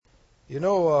You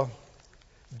know,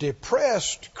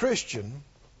 depressed Christian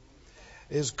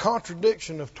is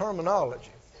contradiction of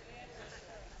terminology.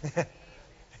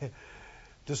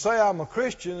 To say I'm a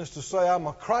Christian is to say I'm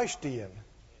a Christian.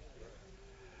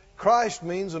 Christ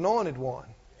means anointed one.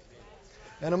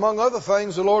 And among other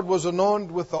things, the Lord was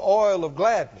anointed with the oil of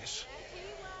gladness.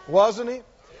 Wasn't He?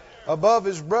 Above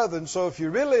His brethren. So if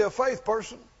you're really a faith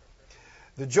person,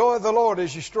 the joy of the Lord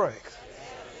is your strength.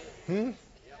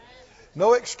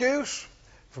 No excuse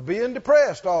for being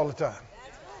depressed all the time.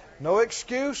 No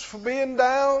excuse for being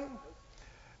down.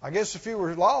 I guess if you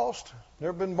were lost,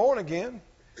 never been born again,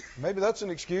 maybe that's an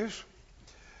excuse.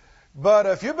 But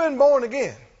if you've been born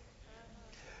again,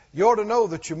 you ought to know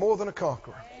that you're more than a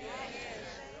conqueror.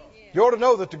 You ought to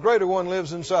know that the greater one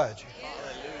lives inside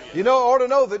you. You ought to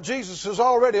know that Jesus has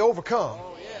already overcome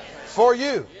for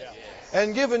you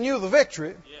and given you the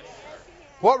victory.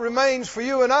 What remains for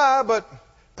you and I but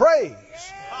praise,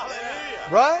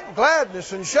 right?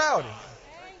 Gladness and shouting,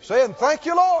 saying, "Thank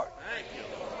you, Lord.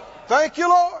 Thank you,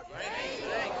 Lord."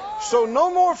 So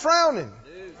no more frowning.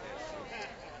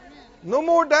 No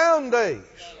more down days.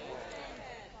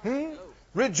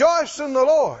 Rejoice in the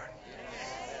Lord.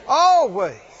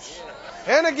 Always.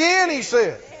 And again He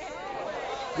said,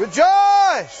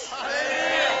 rejoice.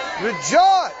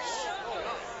 Rejoice.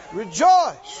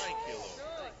 Rejoice.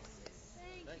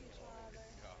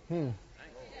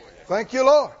 Thank you,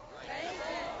 Lord.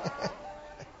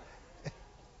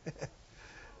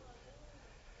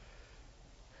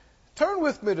 Turn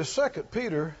with me to 2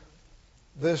 Peter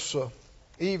this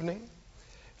evening.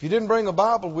 If you didn't bring a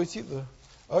Bible with you, the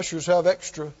ushers have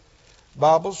extra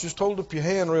Bibles. Just hold up your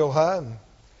hand real high and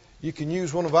you can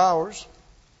use one of ours.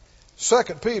 2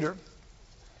 Peter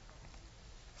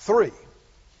 3.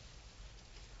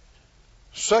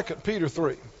 2 Peter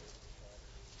 3.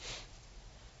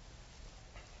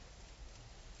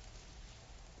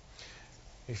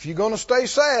 If you're going to stay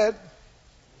sad,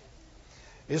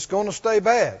 it's going to stay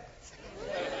bad.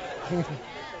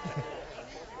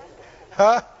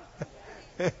 Huh?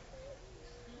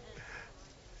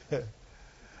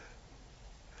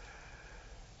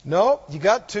 No, you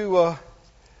got to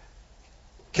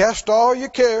cast all your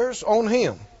cares on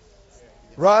Him,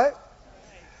 right?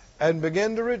 And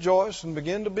begin to rejoice and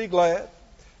begin to be glad.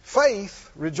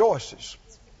 Faith rejoices,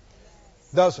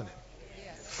 doesn't it?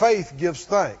 Faith gives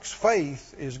thanks.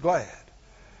 Faith is glad.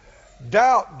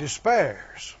 Doubt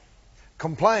despairs,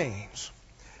 complains,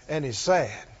 and is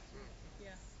sad.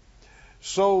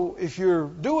 So if you're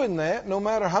doing that, no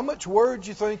matter how much word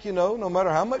you think you know, no matter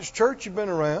how much church you've been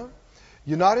around,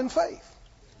 you're not in faith.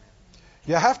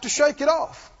 You have to shake it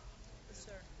off.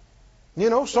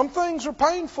 Some things are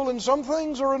painful and some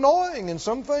things are annoying and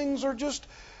some things are just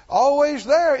always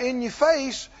there in your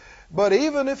face. But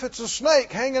even if it's a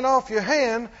snake hanging off your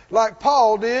hand, like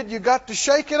Paul did, you got to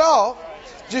shake it off.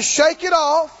 Just shake it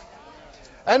off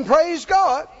and praise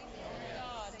God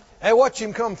and watch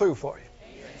Him come through for you.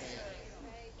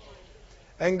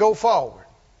 And go forward.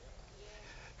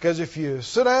 Because if you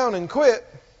sit down and quit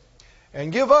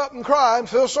and give up and cry and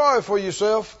feel sorry for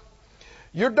yourself,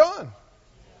 you're done.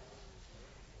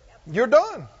 You're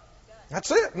done.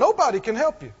 That's it. Nobody can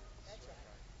help you.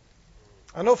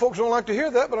 I know folks don't like to hear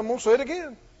that, but I'm going to say it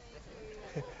again.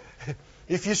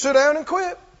 If you sit down and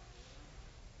quit,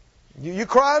 you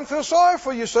cry and feel sorry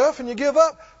for yourself and you give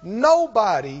up,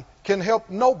 nobody can help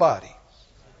nobody.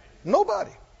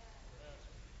 Nobody.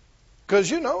 Because,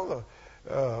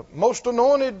 most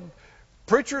anointed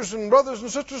preachers and brothers and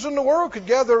sisters in the world could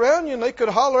gather around you and they could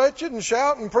holler at you and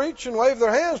shout and preach and wave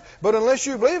their hands. But unless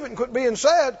you believe it and quit being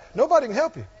sad, nobody can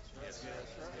help you.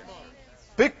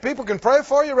 People can pray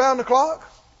for you around the clock.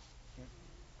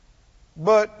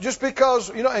 But just because,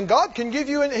 and God can give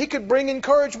you, He could bring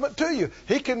encouragement to you.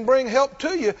 He can bring help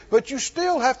to you, but you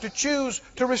still have to choose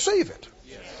to receive it.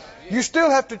 You still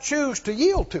have to choose to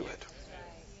yield to it.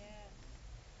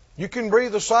 You can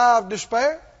breathe a sigh of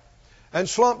despair and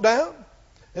slump down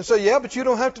and say, yeah, but you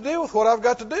don't have to deal with what I've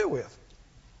got to deal with.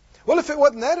 Well, if it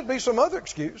wasn't that, it'd be some other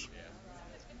excuse.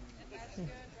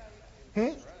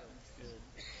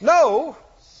 No,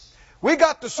 we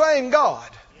got the same God.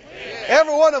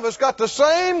 Every one of us got the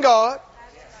same God,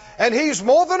 and He's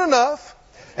more than enough,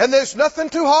 and there's nothing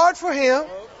too hard for Him.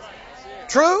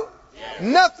 True?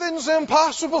 Nothing's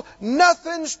impossible.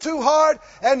 Nothing's too hard.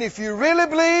 And if you really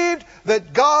believed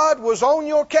that God was on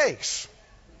your case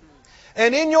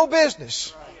and in your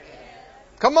business,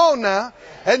 come on now,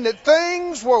 and that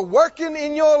things were working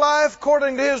in your life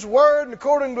according to His Word and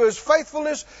according to His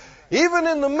faithfulness, even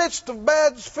in the midst of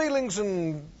bad feelings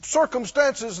and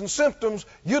circumstances and symptoms,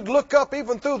 you'd look up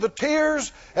even through the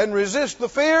tears and resist the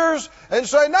fears and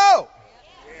say, no,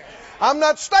 I'm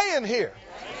not staying here.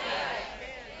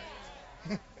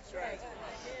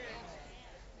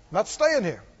 Not staying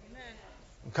here.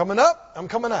 I'm coming up, I'm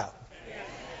coming out.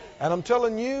 And I'm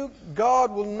telling you,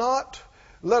 God will not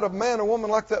let a man or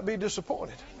woman like that be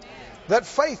disappointed. That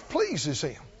faith pleases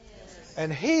Him.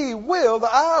 And He will,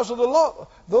 the eyes of the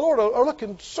Lord are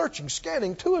looking, searching,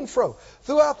 scanning to and fro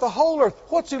throughout the whole earth.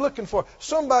 What's He looking for?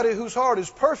 Somebody whose heart is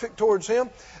perfect towards Him.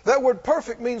 That word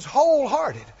perfect means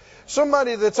wholehearted.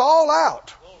 Somebody that's all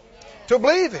out to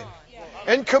believe Him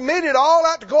and committed all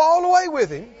out to go all the way with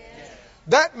Him.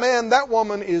 That man, that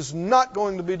woman is not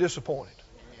going to be disappointed.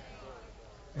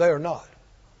 They are not.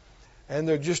 And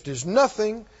there just is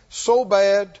nothing so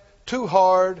bad, too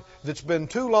hard, that's been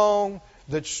too long,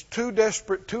 that's too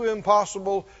desperate, too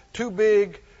impossible, too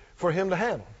big for Him to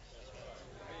handle.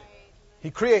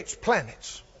 He creates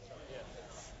planets.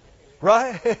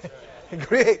 Right? He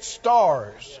creates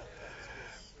stars.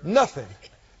 Nothing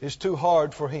is too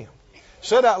hard for Him.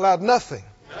 Say it out loud. Nothing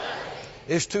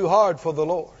is too hard for the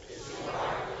Lord.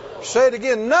 Say it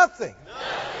again. Nothing.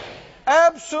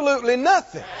 Absolutely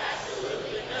nothing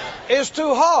is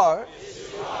too hard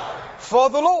for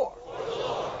the Lord.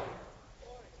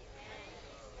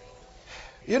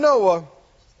 You know,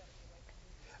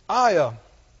 I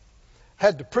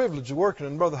had the privilege of working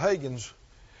in Brother Hagin's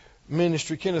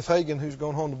ministry, Kenneth Hagin, who's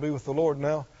gone home to be with the Lord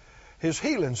now, his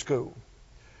healing school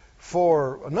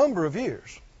for a number of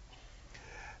years.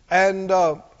 And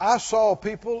I saw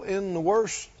people in the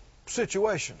worst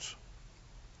situations.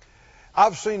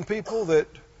 I've seen people that,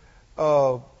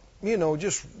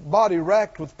 just body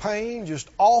racked with pain, just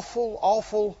awful,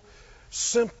 awful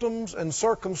symptoms and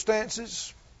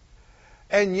circumstances.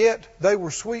 And yet they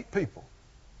were sweet people.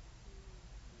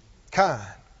 Kind.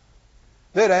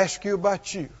 They'd ask you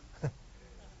about you.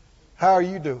 How are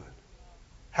you doing?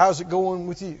 How's it going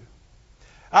with you?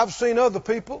 I've seen other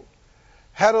people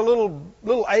had a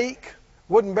little ache,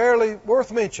 wasn't barely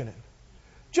worth mentioning.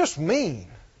 Just mean.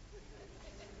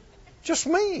 Just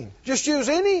mean. Just use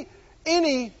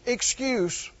any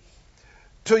excuse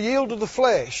to yield to the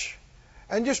flesh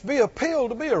and just be a pill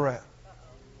to be around.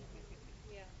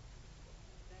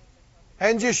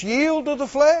 And just yield to the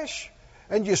flesh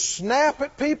and just snap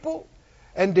at people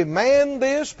and demand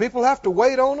this. People have to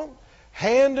wait on them,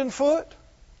 hand and foot,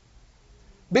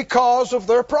 because of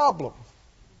their problem.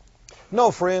 No,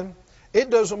 friend,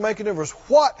 it doesn't make a difference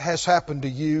what has happened to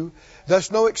you. That's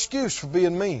no excuse for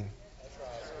being mean.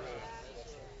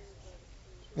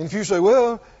 And if you say,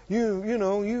 well, you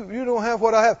don't have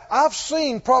what I have. I've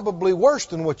seen probably worse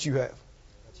than what you have.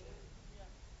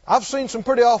 I've seen some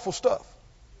pretty awful stuff.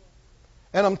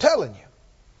 And I'm telling you,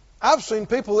 I've seen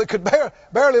people that could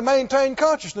barely maintain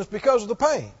consciousness because of the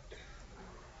pain.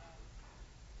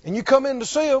 And you come in to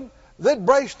see them, they'd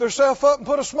brace themselves up and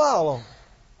put a smile on them.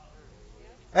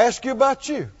 Ask you about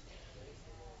you.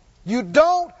 You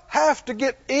don't have to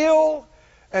get ill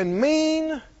and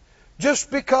mean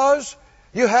just because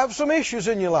you have some issues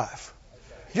in your life.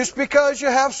 Just because you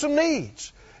have some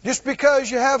needs. Just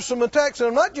because you have some attacks. And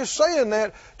I'm not just saying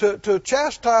that to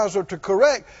chastise or to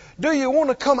correct. Do you want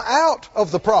to come out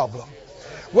of the problem?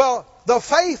 Well, the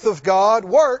faith of God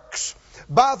works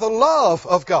by the love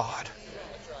of God.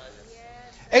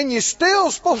 And you're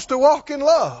still supposed to walk in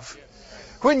love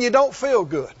when you don't feel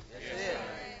good.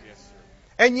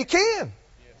 And you can.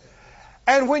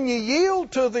 And when you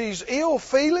yield to these ill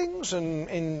feelings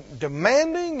and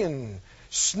demanding and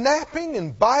snapping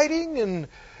and biting, and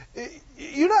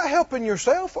you're not helping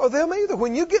yourself or them either.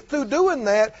 When you get through doing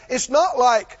that, it's not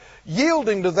like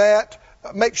yielding to that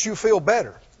makes you feel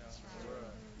better.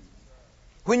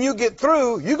 When you get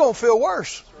through, you're going to feel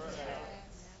worse.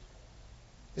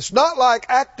 It's not like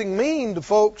acting mean to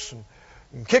folks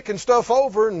and kicking stuff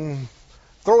over and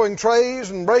throwing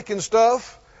trays and breaking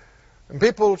stuff. And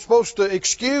people are supposed to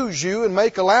excuse you and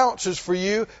make allowances for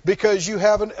you because you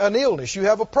have an illness, you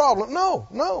have a problem.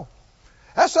 No.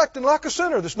 That's acting like a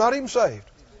sinner that's not even saved.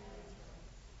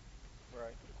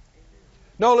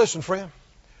 No, listen, friend.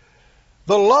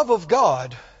 The love of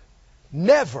God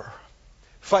never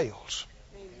fails.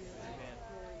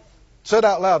 Say it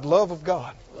out loud. Love of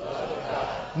God.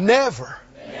 Never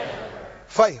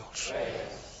fails.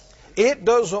 It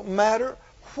doesn't matter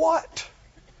what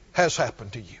has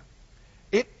happened to you.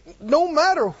 No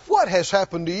matter what has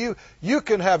happened to you, you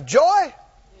can have joy.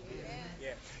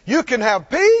 You can have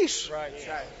peace.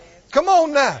 Come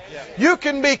on now. You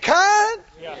can be kind.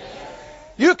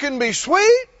 You can be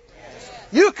sweet.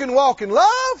 You can walk in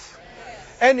love.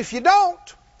 And if you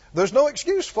don't, there's no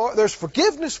excuse for it. There's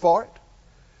forgiveness for it.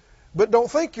 But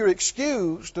don't think you're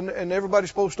excused, and everybody's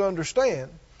supposed to understand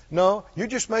No, you're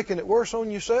just making it worse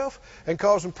on yourself and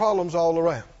causing problems all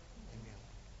around.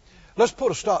 Let's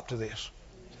put a stop to this.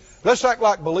 Let's act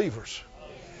like believers.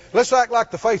 Let's act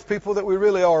like the faith people that we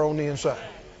really are on the inside.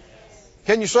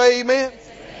 Can you say amen?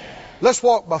 Let's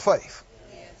walk by faith.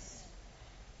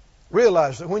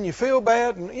 Realize that when you feel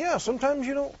bad, and sometimes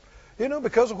you don't,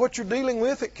 because of what you're dealing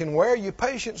with, it can wear your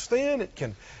patience thin.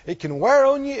 It can wear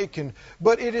on you.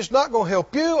 But it is not going to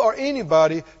help you or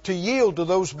anybody to yield to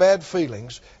those bad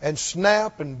feelings and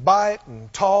snap and bite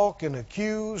and talk and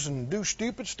accuse and do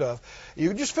stupid stuff.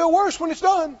 You just feel worse when it's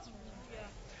done.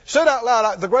 Say it out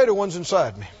loud. The greater one's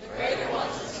inside me.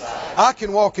 I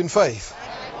can walk in faith.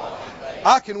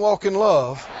 I can walk in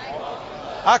love.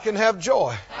 I can have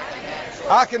joy.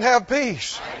 I can have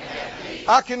peace.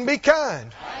 I can be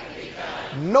kind.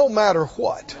 No matter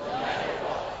what.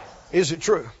 Is it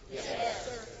true?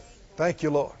 Thank you,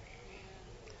 Lord.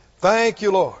 Thank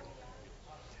you, Lord.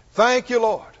 Thank you,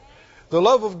 Lord. The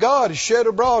love of God is shed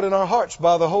abroad in our hearts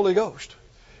by the Holy Ghost.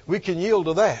 We can yield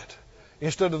to that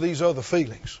instead of these other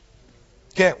feelings.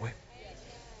 Can't we?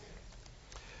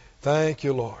 Thank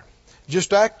you, Lord.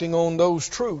 Just acting on those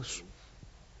truths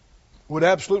would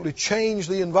absolutely change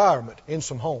the environment in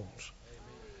some homes.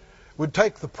 Would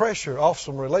take the pressure off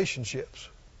some relationships.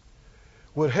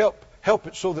 Would help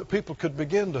it so that people could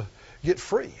begin to get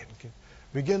free and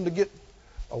begin to get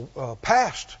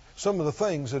past some of the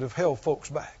things that have held folks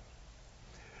back.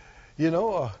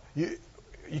 You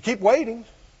keep waiting.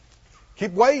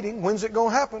 Keep waiting. When's it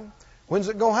going to happen? When's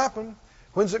it going to happen?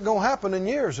 When's it going to happen? And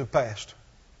years have passed.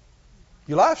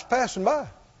 Your life's passing by.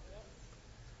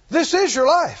 This is your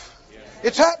life.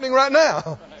 It's happening right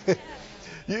now.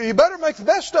 You better make the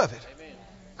best of it.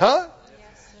 Huh?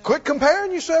 Quit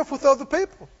comparing yourself with other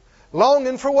people.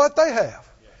 Longing for what they have.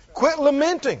 Quit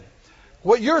lamenting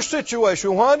what your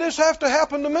situation. Why does this have to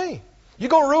happen to me? You're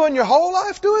going to ruin your whole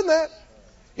life doing that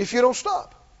if you don't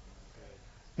stop.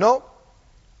 No.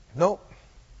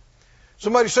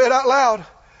 Somebody say it out loud.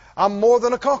 I'm more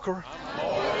than a conqueror.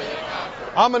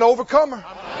 I'm an overcomer.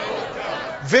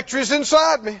 Victory's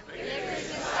inside me.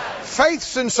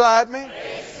 Faith's inside me.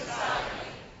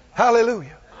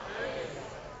 Hallelujah.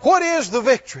 What is the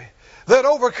victory that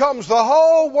overcomes the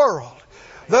whole world?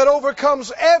 That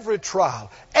overcomes every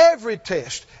trial, every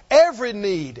test, every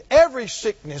need, every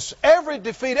sickness, every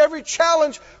defeat, every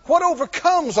challenge. What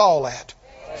overcomes all that?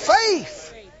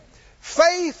 Faith.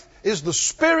 Faith is the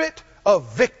spirit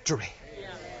of victory.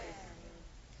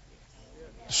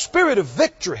 The spirit of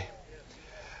victory.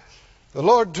 The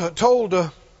Lord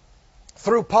told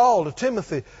through Paul to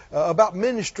Timothy about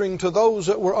ministering to those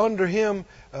that were under him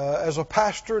as a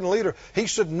pastor and leader. He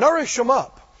said, nourish them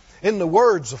up in the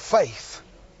words of faith.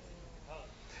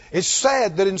 It's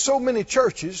sad that in so many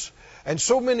churches and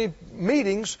so many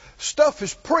meetings, stuff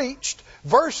is preached,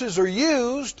 verses are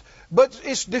used, but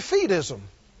it's defeatism.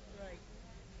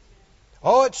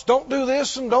 Oh, it's don't do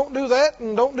this and don't do that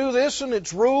and don't do this, and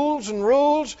it's rules and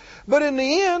rules. But in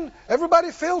the end,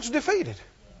 everybody feels defeated.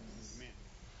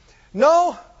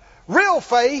 No, real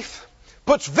faith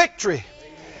puts victory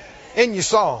in your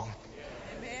song.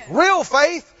 Real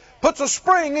faith puts a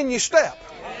spring in your step.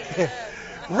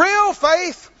 Real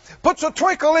faith puts a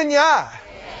twinkle in your eye.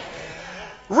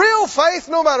 Real faith,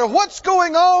 no matter what's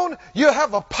going on, you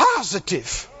have a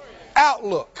positive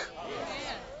outlook.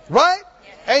 Right?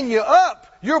 And you're up.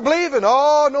 You're believing,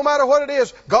 no matter what it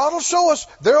is, God will show us.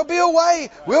 There'll be a way.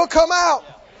 We'll come out.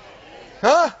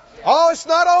 Huh? Oh, it's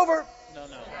not over.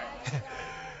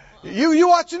 You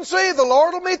watch and see. The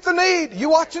Lord will meet the need. You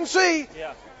watch and see.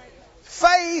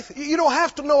 Faith, you don't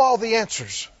have to know all the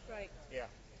answers.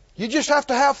 You just have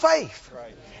to have faith.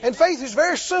 And faith is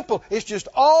very simple. It's just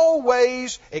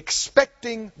always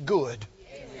expecting good.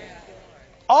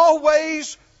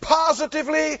 Always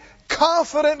positively,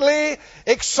 confidently,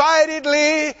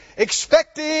 excitedly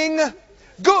expecting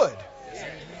good.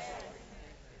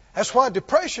 That's why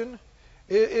depression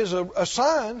is a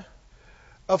sign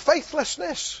of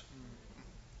faithlessness.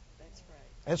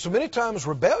 And so many times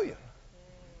rebellion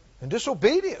and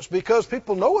disobedience, because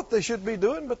people know what they should be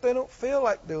doing, but they don't feel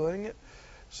like doing it.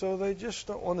 So they just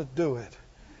don't want to do it.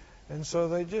 And so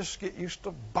they just get used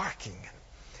to barking and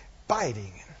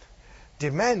biting and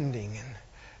demanding.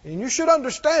 And you should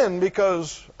understand,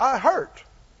 because I hurt.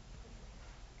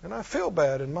 And I feel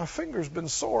bad, and my finger's been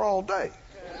sore all day.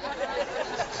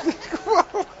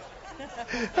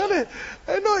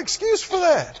 There's no excuse for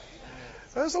that.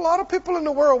 There's a lot of people in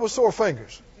the world with sore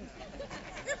fingers.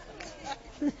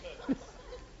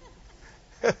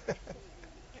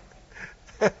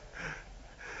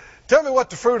 Tell me what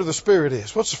the fruit of the Spirit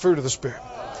is. What's the fruit of the Spirit?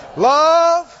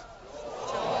 Love,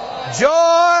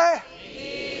 joy,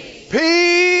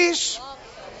 peace,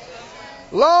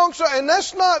 long-suffering. And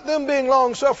that's not them being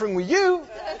long-suffering with you.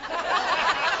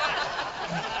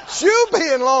 It's you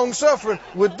being long-suffering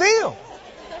with them.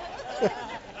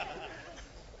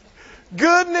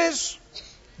 Goodness,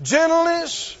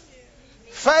 gentleness,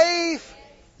 faith,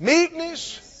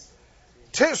 meekness,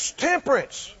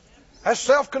 temperance. That's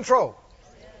self-control.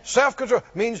 Self-control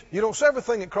means you don't say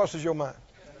everything that crosses your mind.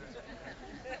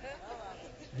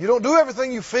 You don't do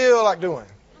everything you feel like doing.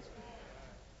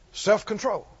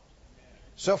 Self-control.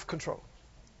 Self-control.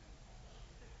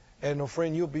 And no,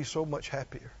 friend, you'll be so much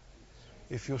happier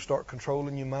if you'll start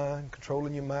controlling your mind,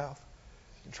 controlling your mouth,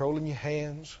 controlling your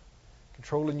hands,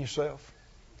 controlling yourself,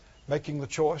 making the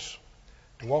choice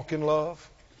to walk in love,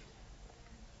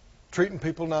 treating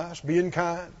people nice, being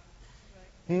kind.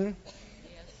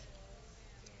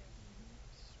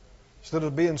 Instead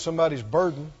of being somebody's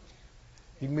burden,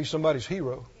 you can be somebody's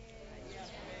hero.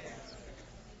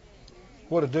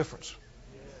 What a difference.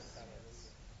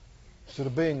 Instead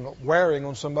of being wearing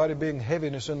on somebody, being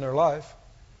heaviness in their life,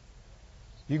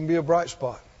 you can be a bright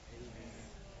spot.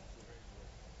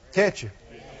 Can't you?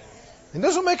 It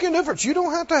doesn't make any difference. You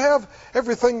don't have to have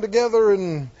everything together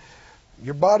and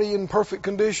your body in perfect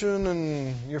condition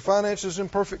and your finances in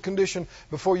perfect condition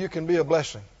before you can be a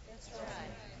blessing.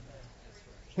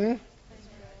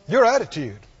 Your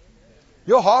attitude,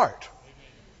 your heart.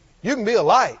 You can be a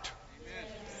light.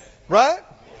 Right?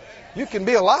 You can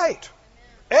be a light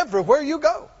everywhere you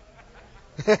go.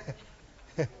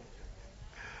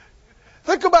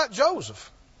 Think about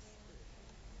Joseph.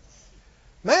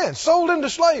 Man, sold into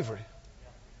slavery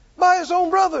by his own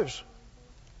brothers.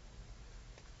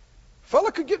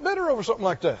 Fella could get better over something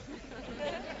like that.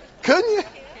 Couldn't you?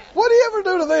 What did he ever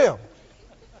do to them?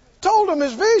 Told him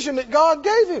his vision that God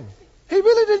gave him. He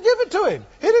really did give it to him.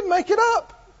 He didn't make it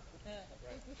up.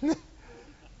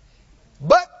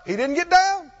 But he didn't get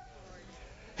down.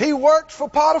 He worked for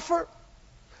Potiphar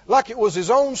like it was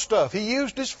his own stuff. He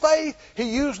used his faith.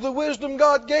 He used the wisdom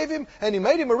God gave him, and he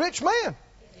made him a rich man.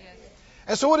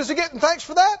 And so what is he getting thanks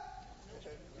for that?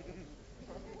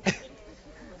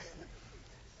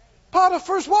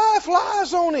 Potiphar's wife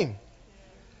lies on him.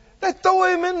 They throw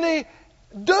him in the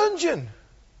dungeon.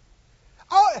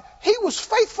 He was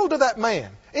faithful to that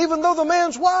man. Even though the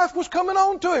man's wife was coming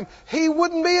on to him, he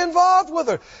wouldn't be involved with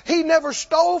her. He never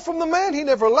stole from the man. He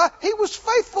never lied. He was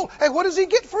faithful. And what does he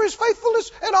get for his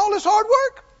faithfulness and all his hard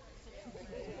work?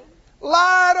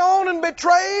 Lied on and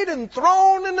betrayed and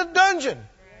thrown in the dungeon.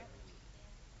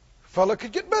 Fella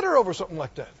could get better over something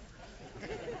like that.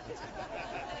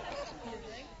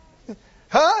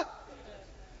 Huh?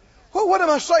 Well, what am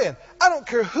I saying? I don't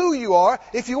care who you are.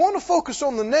 If you want to focus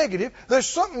on the negative, there's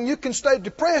something you can stay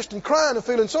depressed and crying and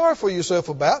feeling sorry for yourself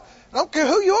about. I don't care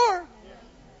who you are.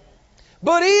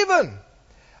 But even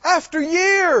after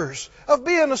years of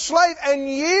being a slave and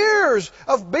years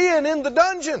of being in the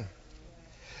dungeon,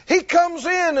 he comes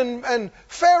in and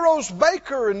Pharaoh's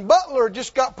baker and butler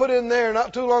just got put in there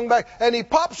not too long back. And he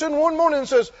pops in one morning and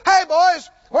says, "Hey boys,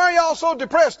 why are y'all so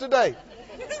depressed today?"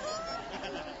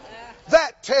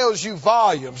 That tells you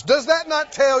volumes. Does that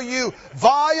not tell you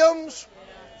volumes?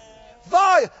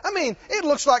 I mean, it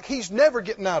looks like he's never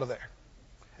getting out of there.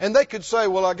 And they could say,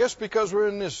 well, I guess because we're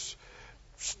in this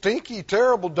stinky,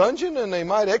 terrible dungeon and they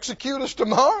might execute us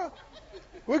tomorrow,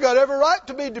 we got every right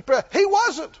to be depressed. He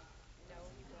wasn't.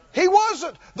 He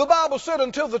wasn't. The Bible said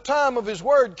until the time of his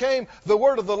word came, the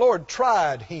word of the Lord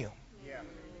tried him.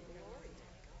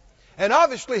 And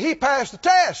obviously he passed the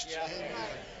test.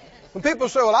 When people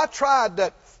say, well, I tried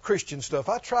that Christian stuff.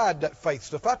 I tried that faith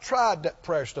stuff. I tried that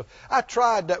prayer stuff. I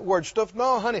tried that word stuff.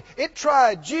 No, honey, it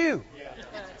tried you.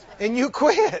 And you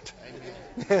quit.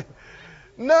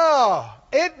 No,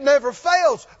 it never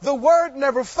fails. The word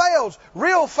never fails.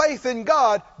 Real faith in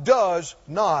God does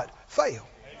not fail.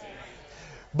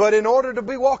 But in order to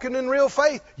be walking in real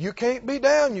faith, you can't be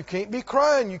down. You can't be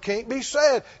crying. You can't be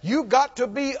sad. You got to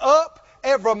be up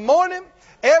every morning,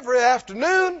 every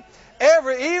afternoon,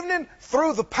 every evening,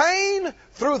 through the pain,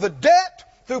 through the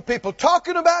debt, through people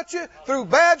talking about you, through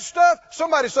bad stuff.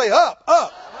 Somebody say up,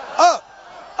 up, up,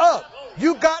 up.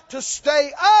 You got to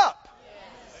stay up.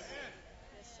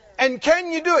 And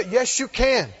can you do it? Yes, you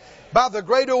can. By the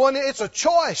greater one, it's a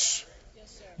choice.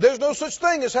 There's no such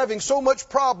thing as having so much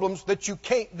problems that you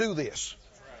can't do this.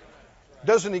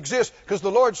 Doesn't exist, because the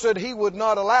Lord said He would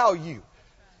not allow you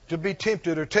to be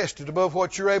tempted or tested above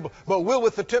what you're able, but will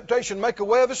with the temptation make a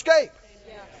way of escape.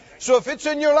 So if it's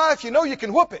in your life, you know you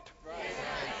can whoop it.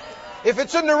 If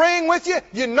it's in the ring with you,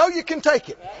 you know you can take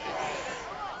it.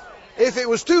 If it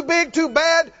was too big, too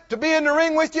bad to be in the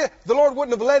ring with you, the Lord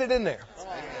wouldn't have let it in there.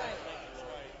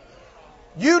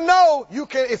 You know you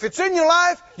can, if it's in your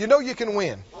life, you know you can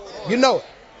win. You know it.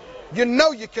 You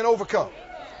know you can overcome.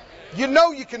 You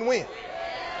know you can win.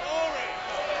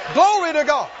 Glory to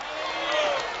God.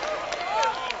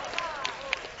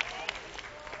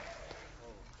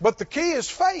 But the key is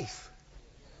faith.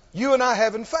 You and I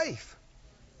having faith.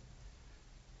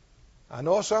 I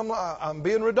know I'm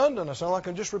being redundant. I sound like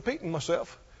I'm just repeating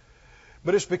myself.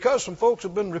 But it's because some folks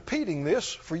have been repeating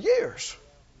this for years.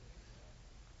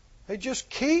 They just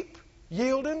keep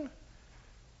yielding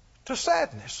to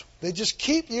sadness. They just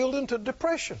keep yielding to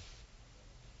depression.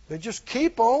 They just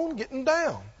keep on getting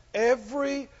down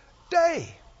every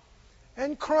day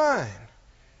and crying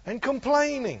and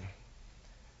complaining.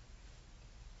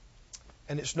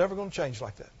 And it's never going to change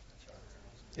like that.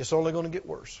 It's only going to get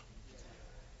worse.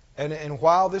 And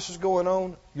while this is going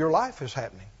on, your life is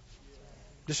happening.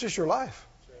 This is your life.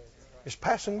 It's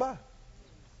passing by.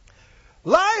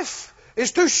 Life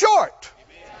is too short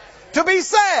to be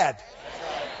sad.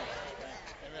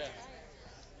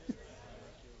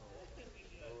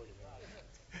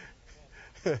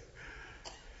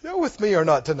 You're with me or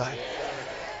not tonight?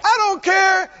 I don't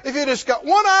care if you just got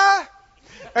one eye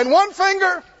and one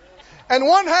finger and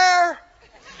one hair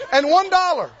and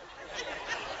 $1.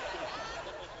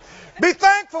 Be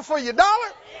thankful for your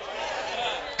dollar.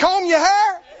 Comb your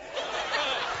hair.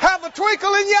 Have a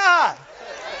twinkle in your eye.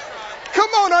 Come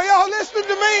on, are y'all listening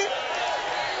to me?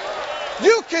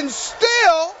 You can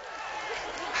still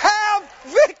have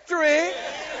victory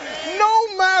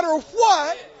no matter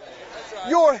what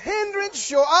your hindrance,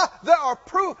 there are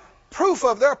proof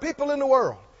of, there are people in the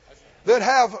world that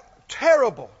have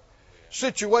terrible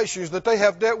situations that they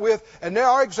have dealt with, and there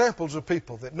are examples of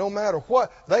people that no matter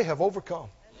what, they have overcome.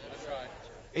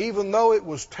 Even though it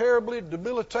was terribly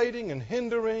debilitating and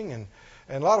hindering, and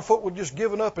a lot of folk were just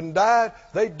given up and died,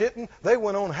 they didn't. They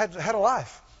went on and had a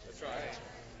life. That's right.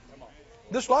 Come on.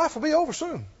 This life will be over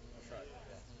soon. That's right.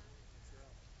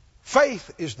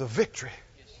 Faith is the victory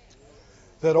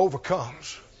that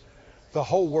overcomes the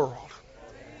whole world.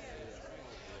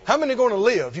 How many are going to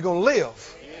live? You're going to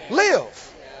live. Live.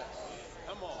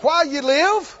 While you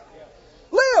live,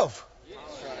 live.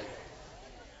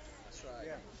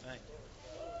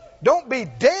 Don't be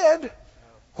dead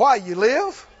while you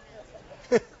live.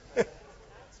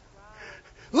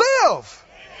 Live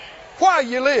while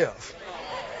you live.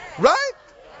 Right?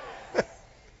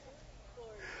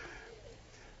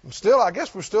 I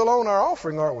guess we're still on our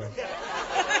offering, aren't we?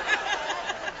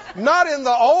 Not in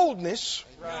the oldness,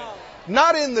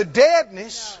 not in the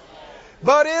deadness,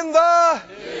 but in the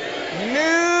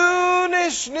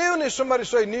newness. Newness. Somebody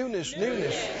say newness,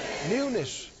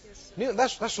 newness,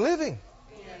 newness. That's living.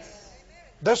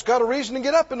 That's got a reason to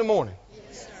get up in the morning.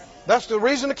 That's the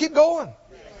reason to keep going.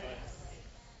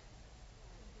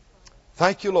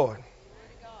 Thank you, Lord.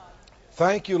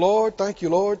 Thank you, Lord. Thank you,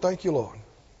 Lord. Thank you, Lord.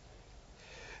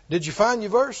 Did you find your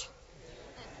verse?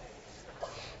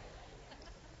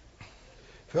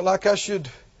 Feel like I should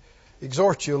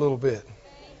exhort you a little bit.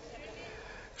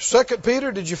 2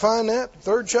 Peter, did you find that?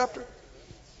 3rd chapter?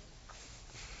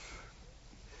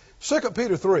 2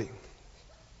 Peter 3.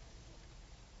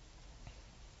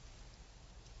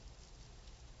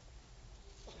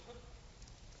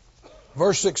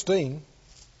 Verse 16.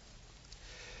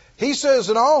 He says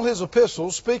in all his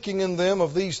epistles, speaking in them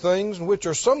of these things, in which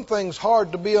are some things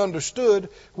hard to be understood,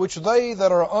 which they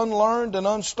that are unlearned and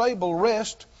unstable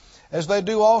wrest, as they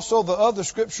do also the other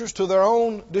scriptures, to their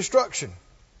own destruction.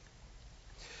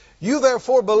 You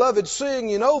therefore, beloved, seeing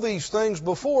you know these things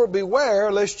before,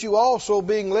 beware lest you also,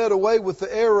 being led away with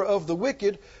the error of the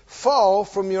wicked, fall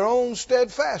from your own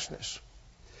steadfastness.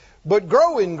 But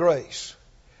grow in grace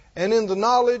and in the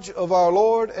knowledge of our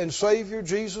Lord and Savior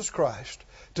Jesus Christ.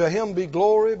 To him be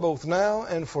glory both now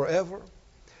and forever.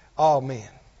 Amen.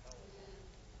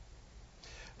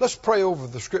 Let's pray over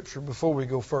the scripture before we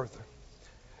go further.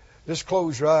 Just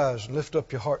close your eyes and lift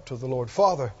up your heart to the Lord.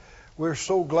 Father, we're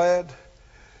so glad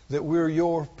that we're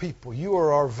your people. You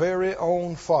are our very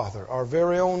own Father, our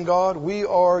very own God. We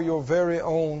are your very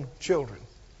own children.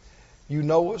 You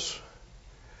know us.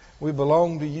 We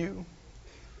belong to you.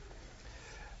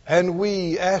 And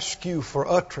we ask you for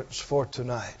utterance for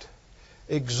tonight.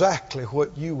 Exactly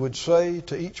what you would say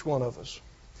to each one of us.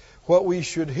 What we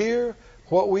should hear,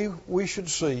 what we should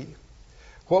see,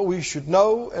 what we should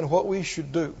know, and what we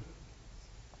should do.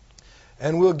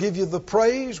 And we'll give you the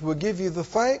praise, we'll give you the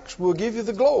thanks, we'll give you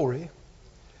the glory.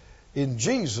 In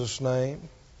Jesus' name.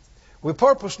 We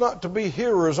purpose not to be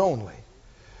hearers only,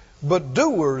 but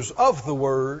doers of the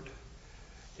word.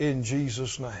 In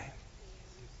Jesus' name.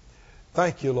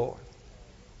 Thank you, Lord.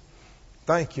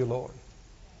 Thank you, Lord.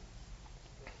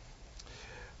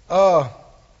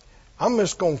 I'm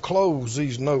just going to close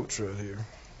these notes right here.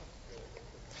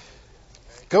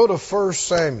 Go to 1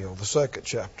 Samuel, the 2nd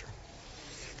chapter.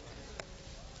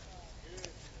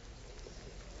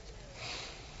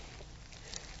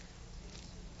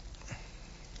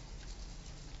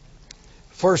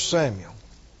 First Samuel.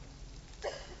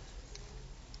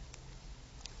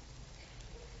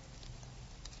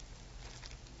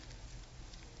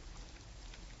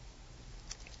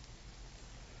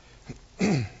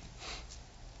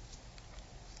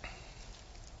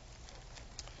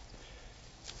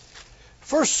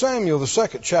 First Samuel, the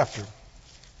 2nd chapter.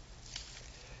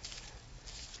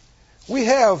 We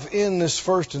have in this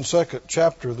 1st and 2nd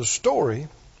chapter the story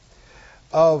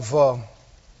of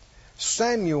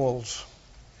Samuel's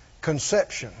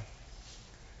conception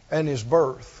and his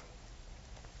birth.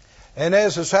 And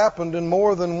as has happened in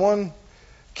more than one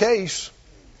case,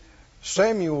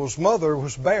 Samuel's mother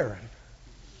was barren.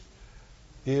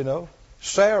 You know,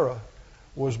 Sarah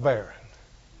was barren.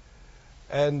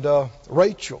 And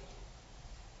Rachel.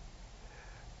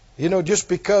 You know, just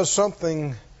because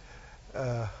something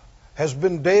has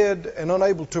been dead and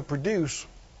unable to produce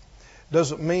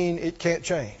doesn't mean it can't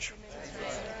change.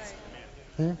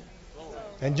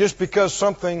 And just because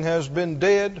something has been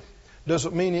dead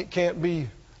doesn't mean it can't be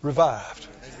revived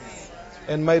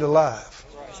and made alive.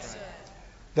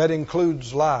 That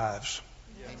includes lives,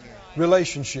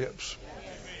 relationships,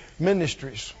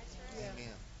 ministries,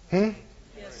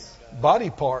 body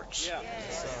parts.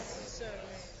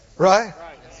 Right?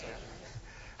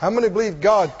 How many believe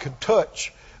God could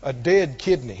touch a dead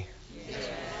kidney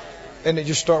and it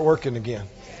just start working again?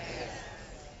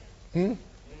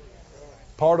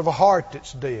 Part of a heart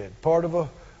that's dead, part of a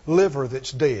liver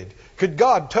that's dead. Could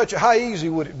God touch it? How easy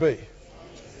would it be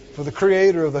for the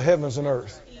Creator of the heavens and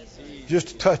earth just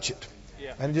to touch it?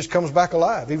 And it just comes back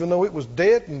alive, even though it was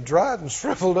dead and dried and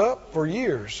shriveled up for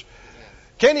years.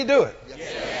 Can He do it?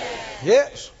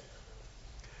 Yes.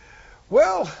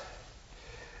 Well,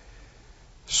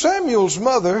 Samuel's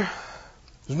mother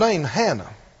was named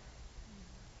Hannah.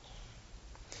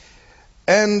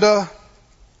 And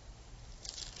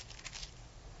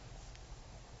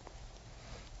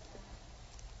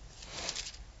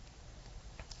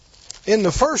in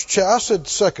the first chapter, I said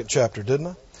 2nd chapter, didn't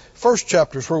I? First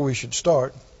chapter is where we should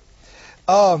start.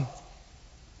 Hannah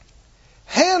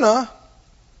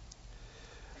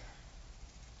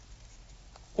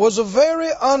was a very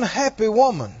unhappy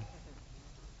woman.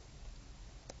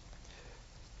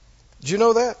 Did you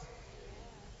know that?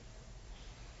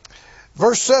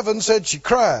 Verse 7 said she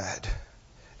cried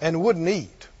and wouldn't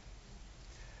eat.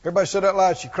 Everybody said out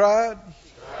loud, she cried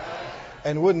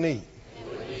and wouldn't eat.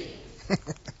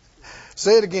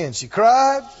 Say it again. She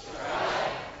cried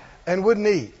and wouldn't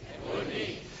eat.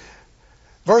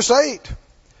 Verse 8.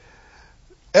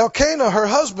 Elkanah, her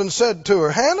husband, said to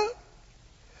her, Hannah,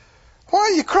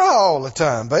 why you cry all the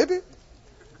time, baby?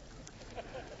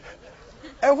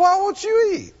 And why won't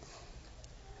you eat?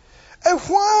 And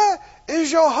why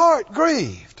is your heart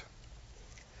grieved?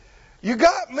 You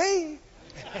got me.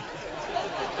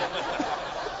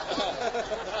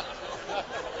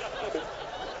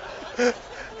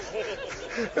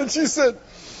 And she said,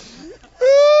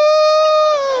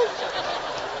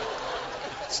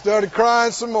 started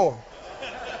crying some more.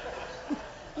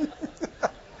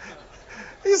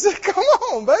 He said, come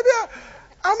on, baby.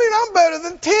 I mean, I'm better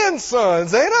than 10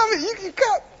 sons, ain't I? I mean, you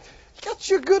got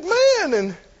you a good man.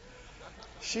 And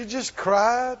she just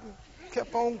cried,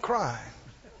 kept on crying.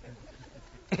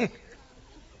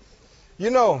 You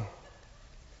know,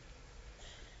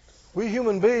 we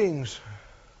human beings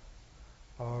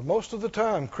are most of the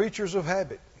time creatures of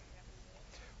habit.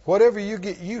 Whatever you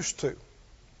get used to, you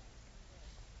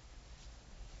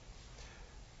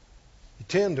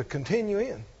tend to continue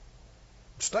in,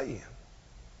 stay in.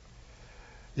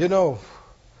 You know,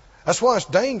 that's why it's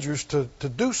dangerous to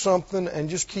do something and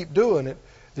just keep doing it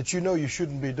that you know you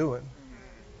shouldn't be doing.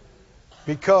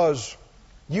 Because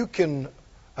you can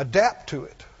adapt to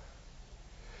it.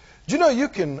 Do you know you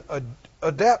can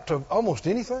adapt to almost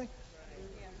anything?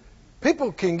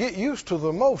 People can get used to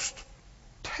the most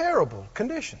terrible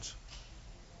conditions,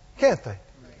 can't they?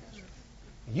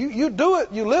 You do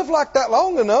it, you live like that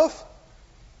long enough,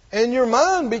 and your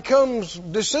mind becomes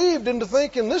deceived into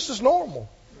thinking this is normal.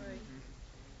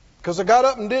 Because I got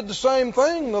up and did the same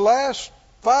thing the last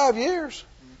 5 years.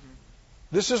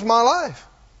 This is my life.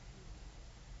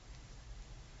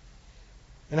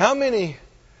 And how many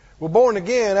were born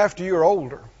again after you were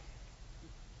older?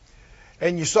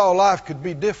 And you saw life could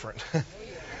be different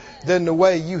than the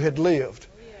way you had lived.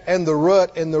 And the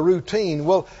rut and the routine.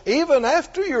 Well, even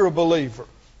after you're a believer,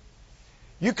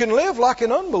 You can live like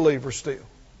an unbeliever still.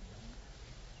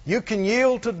 You can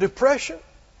yield to depression.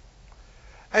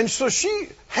 And so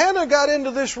Hannah got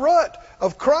into this rut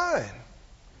of crying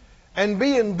and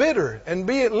being bitter and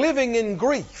living in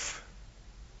grief.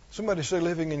 Somebody say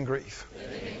living in grief.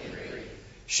 Living in grief.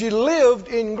 She lived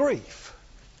in grief.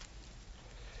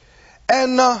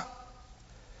 And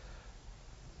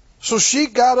so she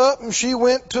got up and she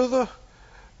went to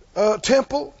the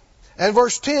temple. And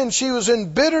verse 10, she was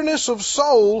in bitterness of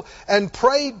soul and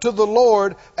prayed to the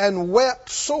Lord and wept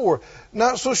sore.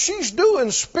 Now, so she's doing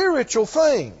spiritual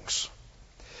things.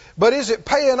 But is it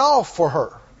paying off for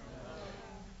her?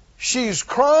 She's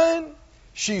crying,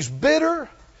 she's bitter,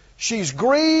 she's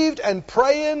grieved and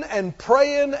praying and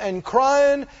praying and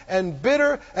crying and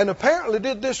bitter, and apparently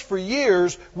did this for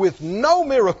years with no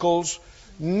miracles,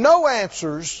 no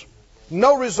answers,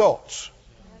 no results.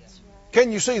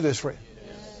 Can you see this, friend?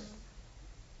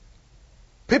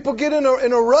 People get in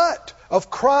a rut of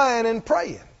crying and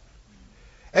praying.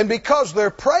 And because they're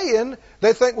praying,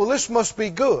 they think, well, this must be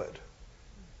good.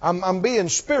 I'm being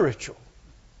spiritual.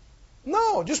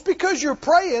 No, just because you're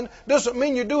praying doesn't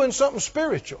mean you're doing something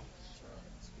spiritual.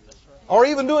 Or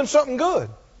even doing something good.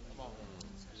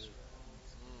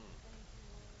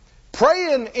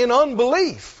 Praying in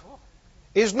unbelief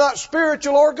is not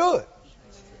spiritual or good.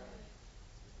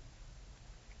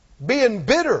 Being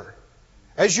bitter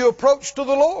as you approach to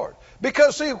the Lord.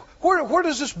 Because see, where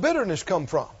does this bitterness come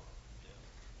from?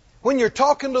 When you're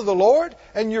talking to the Lord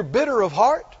and you're bitter of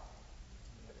heart,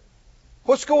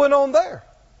 what's going on there?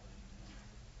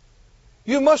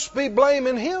 You must be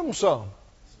blaming Him some.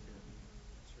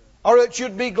 Or that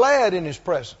you'd be glad in His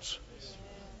presence.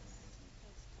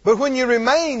 But when you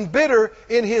remain bitter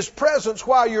in His presence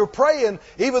while you're praying,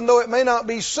 even though it may not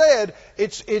be said,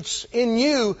 it's in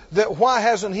you that why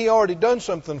hasn't He already done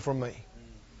something for me?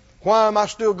 Why am I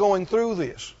still going through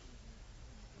this?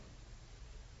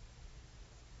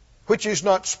 Which is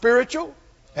not spiritual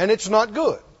and it's not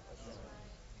good.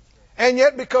 And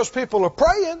yet because people are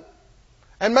praying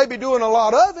and maybe doing a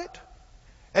lot of it,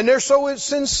 and they're so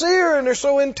sincere and they're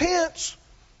so intense,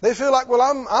 they feel like,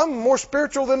 well, I'm more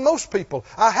spiritual than most people.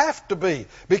 I have to be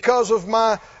because of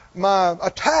my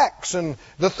attacks and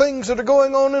the things that are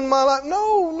going on in my life.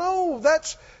 No,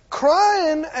 that's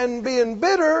crying and being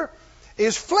bitter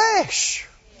is flesh.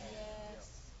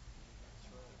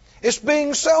 It's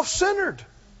being self-centered.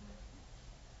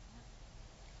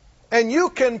 And you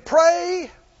can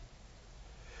pray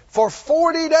for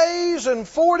 40 days and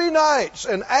 40 nights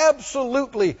and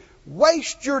absolutely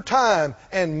waste your time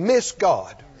and miss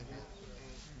God.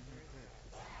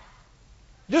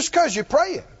 Just because you're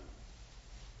praying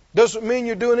doesn't mean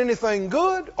you're doing anything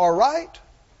good or right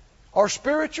or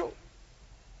spiritual.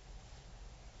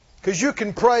 Because you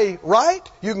can pray right,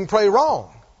 you can pray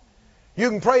wrong. You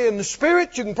can pray in the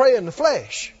Spirit, you can pray in the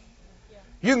flesh.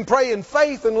 You can pray in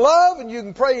faith and love, and you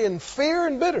can pray in fear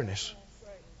and bitterness.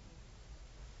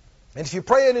 And if you're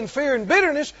praying in fear and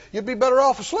bitterness, you'd be better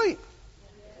off asleep.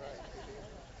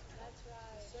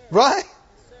 Right?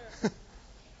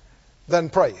 Than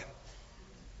praying.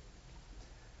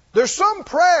 There's some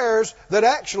prayers that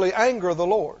actually anger the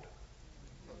Lord.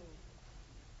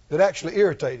 That actually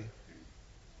irritate Him.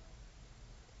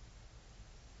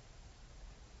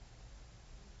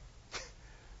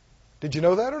 Did you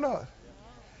know that or not?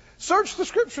 Search the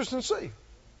Scriptures and see.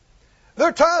 There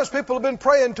are times people have been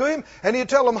praying to Him and He'd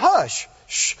tell them, hush,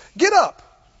 shh, get up.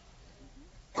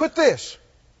 Quit this.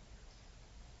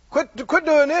 Quit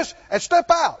doing this and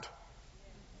step out.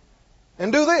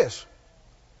 And do this.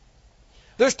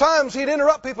 There's times He'd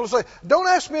interrupt people and say, don't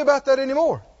ask me about that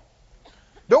anymore.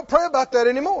 Don't pray about that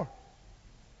anymore.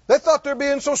 They thought they're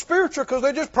being so spiritual because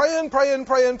they're just praying.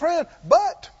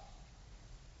 But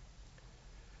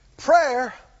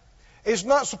prayer is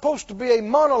not supposed to be a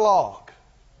monologue.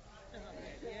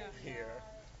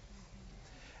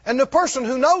 And the person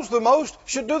who knows the most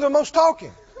should do the most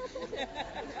talking.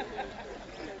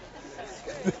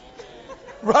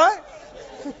 Right?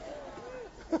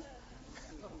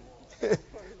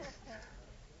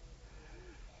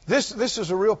 This is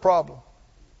a real problem.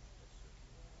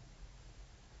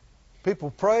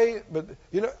 People pray, but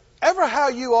ever how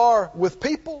you are with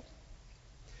people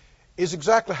is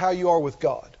exactly how you are with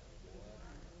God.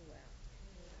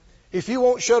 If you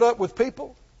won't shut up with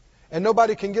people and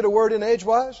nobody can get a word in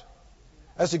edgewise,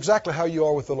 that's exactly how you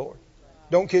are with the Lord.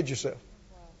 Don't kid yourself.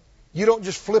 You don't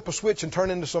just flip a switch and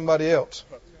turn into somebody else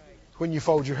when you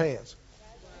fold your hands.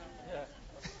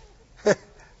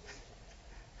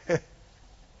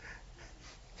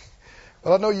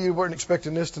 Well, I know you weren't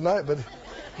expecting this tonight, but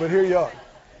here you are.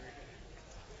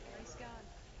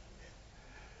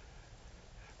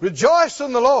 Rejoice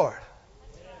in the Lord.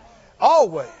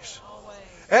 Always.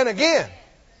 And again,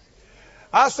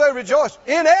 I say rejoice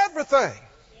in everything.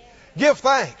 Give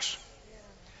thanks.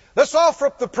 Let's offer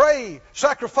up the praise,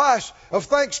 sacrifice of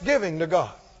thanksgiving to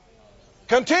God.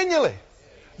 Continually.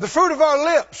 The fruit of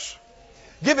our lips.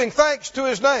 Giving thanks to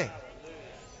His name.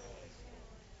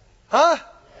 Huh?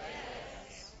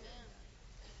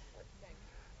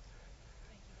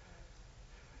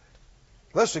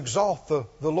 Let's exalt the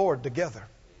Lord together.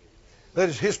 That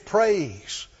is, His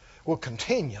praise will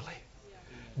continually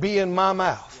be in my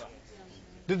mouth.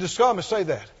 Did the psalmist say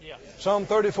that? Yeah. Psalm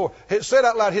 34. Say it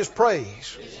out loud. His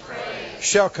praise,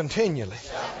 shall continually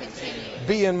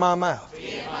be in my mouth.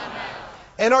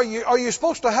 And are you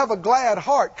supposed to have a glad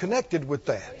heart connected with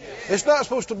that? It's not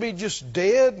supposed to be just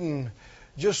dead and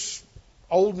just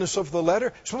oldness of the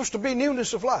letter. It's supposed to be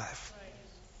newness of life.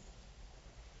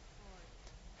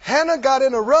 Hannah got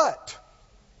in a rut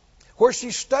where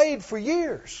she stayed for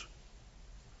years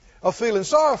of feeling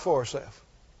sorry for herself.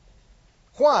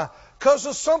 Why? Because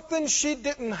of something she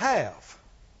didn't have,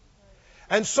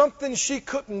 and something she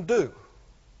couldn't do,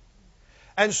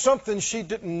 and something she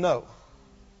didn't know.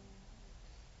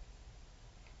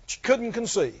 She couldn't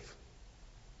conceive.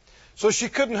 So she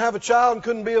couldn't have a child and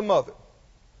couldn't be a mother.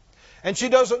 And she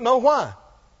doesn't know why.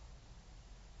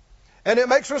 And it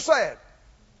makes her sad.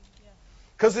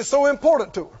 Because it's so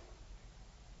important to her.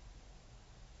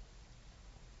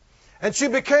 And she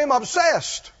became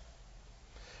obsessed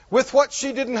with what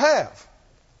she didn't have.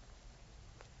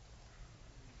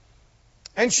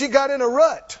 And she got in a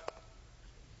rut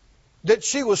that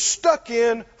she was stuck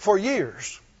in for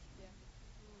years.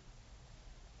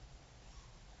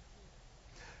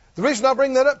 The reason I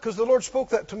bring that up, because the Lord spoke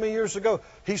that to me years ago.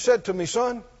 He said to me,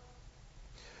 son,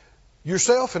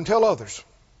 yourself and tell others,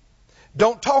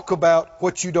 don't talk about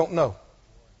what you don't know.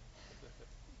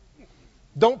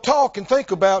 Don't talk and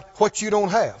think about what you don't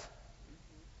have.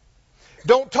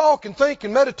 Don't talk and think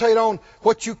and meditate on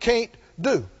what you can't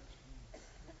do.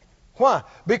 Why?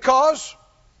 Because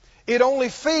it only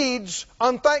feeds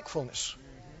unthankfulness.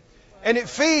 And it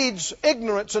feeds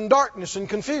ignorance and darkness and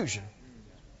confusion.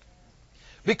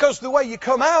 Because the way you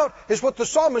come out is what the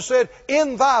psalmist said,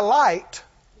 in thy light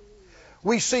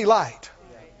we see light.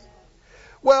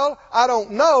 Well, I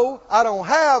don't know, I don't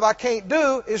have, I can't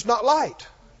do, is not light.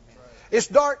 It's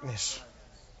darkness.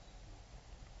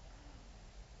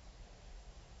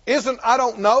 Isn't I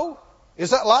don't know?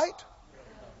 Is that light?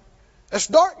 That's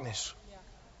darkness.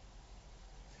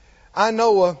 I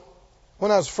know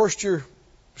when I was a first year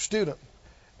student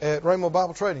at Rainbow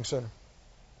Bible Trading Center,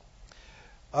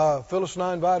 Phyllis and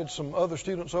I invited some other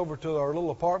students over to our little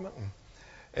apartment,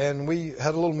 and we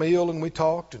had a little meal and we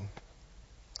talked.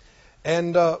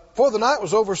 And before the night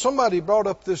was over, somebody brought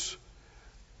up this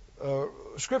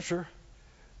scripture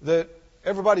that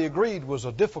everybody agreed was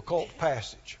a difficult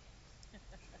passage.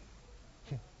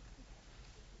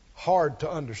 Hard to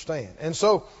understand. And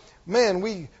so, man,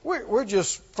 we're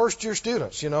just first year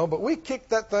students, but we kicked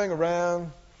that thing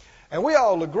around, and we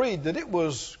all agreed that it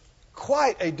was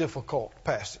quite a difficult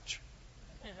passage.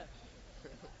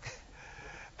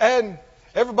 And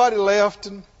everybody left,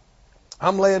 and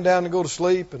I'm laying down to go to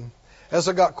sleep, and as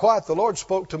I got quiet, the Lord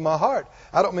spoke to my heart.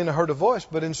 I don't mean I heard a voice,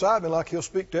 but inside me, like He'll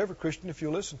speak to every Christian if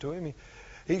you listen to Him.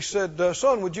 He said,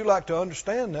 son, would you like to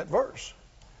understand that verse?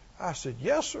 I said,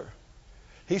 yes, sir.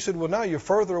 He said, well, now you're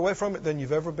further away from it than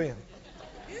you've ever been.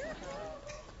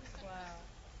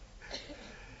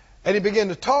 And he began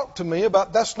to talk to me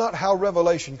about that's not how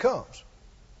revelation comes.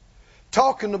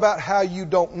 Talking about how you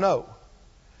don't know.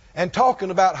 And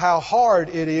talking about how hard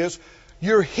it is.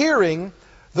 You're hearing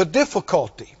the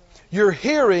difficulty. You're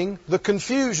hearing the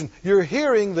confusion. You're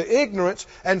hearing the ignorance.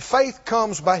 And faith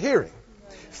comes by hearing.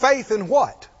 Faith in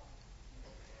what?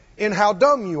 In how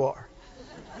dumb you are.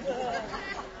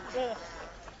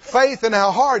 Faith in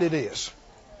how hard it is.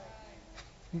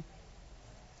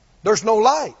 There's no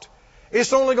light.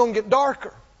 It's only going to get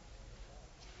darker.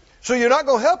 So you're not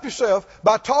going to help yourself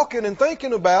by talking and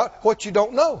thinking about what you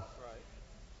don't know.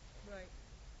 Right.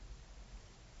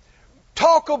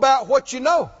 Talk about what you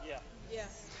know. Yeah.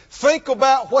 Think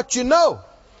about what you know.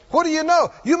 What do you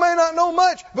know? You may not know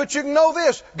much, but you can know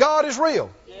this. God is real.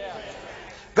 Yeah.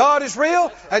 God is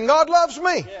real, and God loves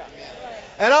me. Yeah.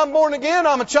 And I'm born again.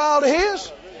 I'm a child of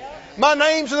His. My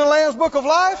name's in the Lamb's Book of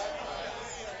Life.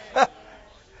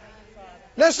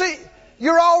 Now see,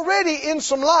 you're already in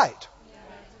some light.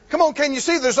 Come on, can you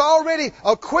see there's already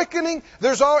a quickening?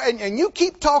 And you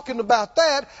keep talking about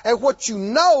that, and what you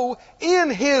know in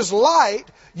His light,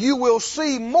 you will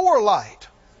see more light.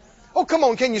 Oh, come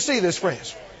on, can you see this,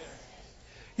 friends?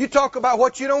 You talk about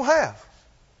what you don't have.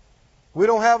 We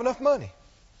don't have enough money.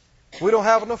 We don't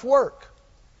have enough work.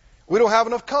 We don't have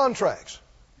enough contracts.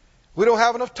 We don't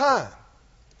have enough time.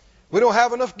 We don't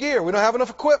have enough gear. We don't have enough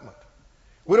equipment.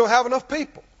 We don't have enough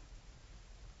people.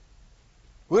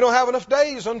 We don't have enough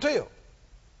days until.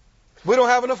 We don't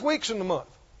have enough weeks in the month.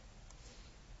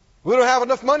 We don't have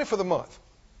enough money for the month.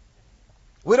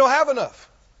 We don't have enough.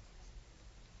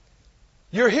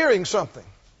 You're hearing something.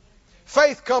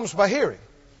 Faith comes by hearing.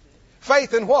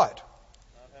 Faith in what?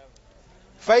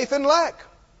 Faith in lack.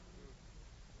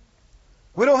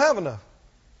 We don't have enough.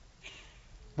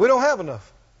 We don't have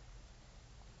enough.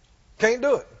 Can't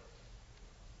do it.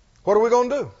 What are we going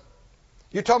to do?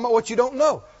 You're talking about what you don't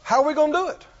know. How are we going to do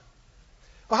it?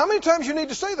 Well, how many times you need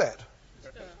to say that?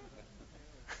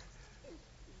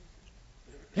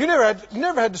 You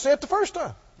never had to say it the first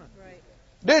time.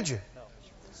 Did you?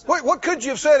 What could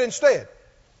you have said instead?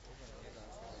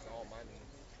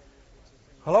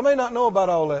 Well, I may not know about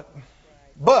all that,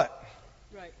 but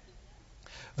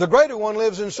the greater one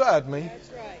lives inside me.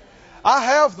 I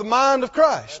have the mind of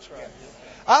Christ.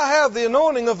 I have the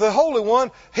anointing of the Holy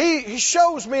One. He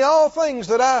shows me all things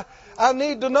that I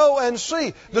need to know and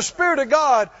see. The Spirit of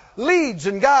God leads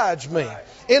and guides me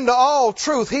into all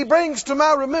truth. He brings to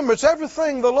my remembrance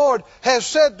everything the Lord has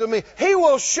said to me. He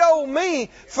will show me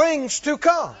things to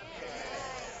come.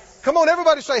 Come on,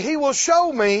 everybody say, He will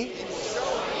show me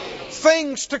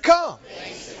things to come.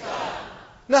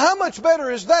 Now, how much better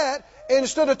is that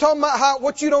instead of talking about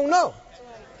what you don't know?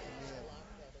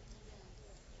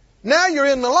 Now you're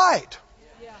in the light.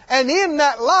 And in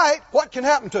that light, what can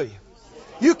happen to you?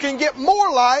 You can get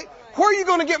more light. Where are you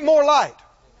going to get more light?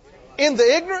 In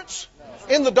the ignorance?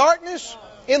 In the darkness?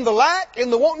 In the lack?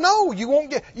 In the want? No, you won't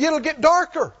get. It'll get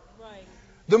darker.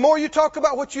 The more you talk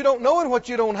about what you don't know and what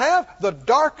you don't have, the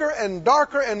darker and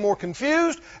more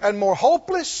confused and more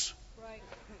hopeless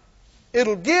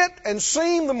it'll get and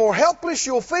seem, the more helpless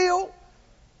you'll feel.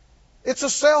 It's a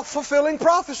self-fulfilling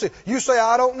prophecy. You say,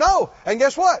 I don't know. And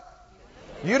guess what?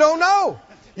 You don't know.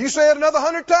 You say it another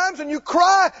 100 times and you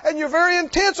cry and you're very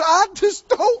intense. I just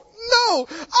don't know.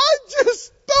 I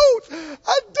just don't.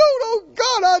 Oh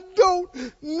God, I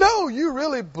don't know. You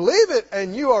really believe it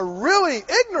and you are really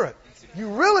ignorant.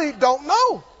 You really don't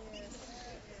know.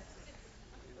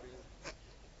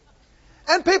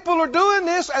 And people are doing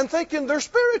this and thinking they're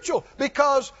spiritual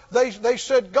because they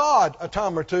said God a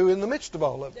time or two in the midst of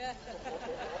all of it.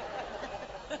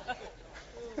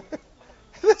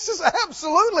 This is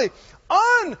absolutely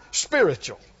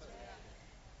unspiritual.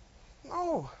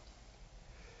 No.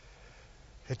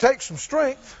 It takes some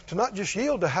strength to not just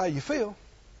yield to how you feel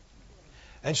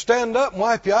and stand up and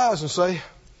wipe your eyes and say,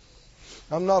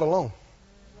 I'm not alone.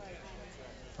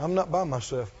 I'm not by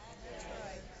myself.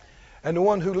 And the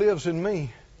one who lives in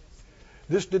me,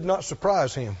 this did not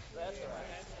surprise him.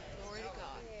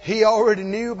 He already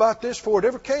knew about this before it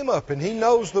ever came up, and He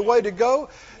knows the way to go,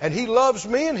 and He loves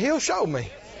me, and He'll show me.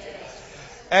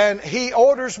 And He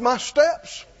orders my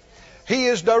steps. He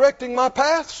is directing my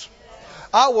paths.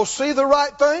 I will see the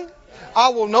right thing. I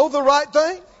will know the right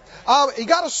thing. You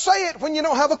got to say it when you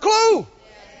don't have a clue.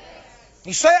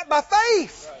 You say it by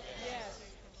faith.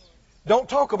 Don't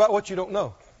talk about what you don't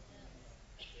know.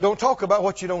 Don't talk about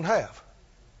what you don't have.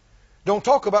 Don't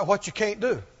talk about what you can't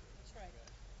do.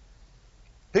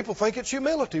 People think it's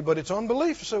humility, but it's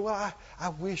unbelief to say, well, I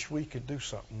wish we could do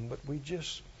something, but we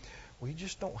just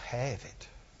don't have it.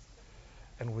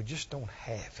 And we just don't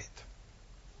have it.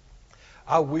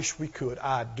 I wish we could.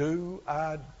 I do.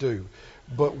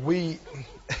 But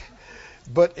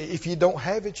if you don't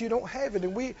have it, you don't have it.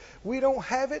 And we don't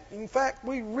have it. In fact,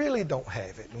 we really don't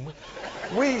have it. And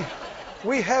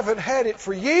we haven't had it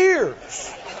for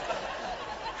years.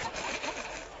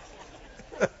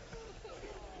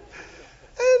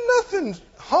 Ain't nothing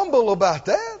humble about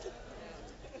that.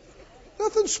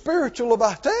 Nothing spiritual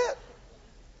about that.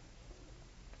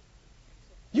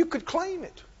 You could claim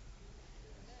it.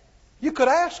 You could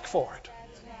ask for it.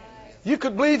 You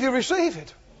could believe you receive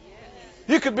it.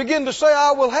 You could begin to say,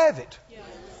 I will have it.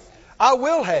 I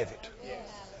will have it.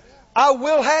 I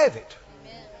will have it.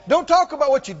 Don't talk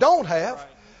about what you don't have.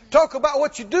 Talk about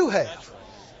what you do have.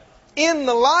 In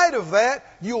the light of that,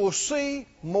 you will see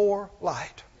more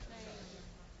light.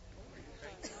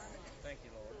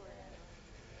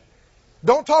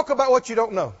 Don't talk about what you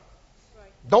don't know.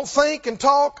 Don't think and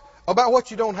talk about what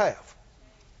you don't have.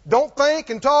 Don't think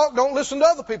and talk, don't listen to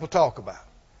other people talk about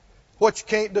what you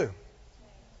can't do.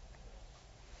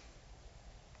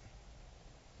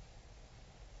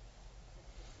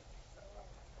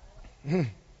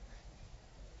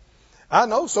 I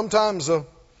know sometimes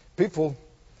people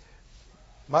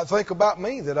might think about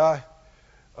me that I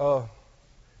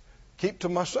keep to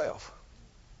myself.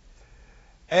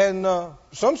 And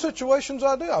some situations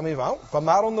I do. I mean, if I'm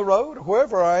out on the road or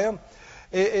wherever I am,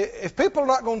 if people are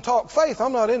not going to talk faith,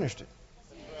 I'm not interested.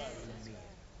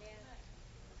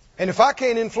 And if I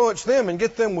can't influence them and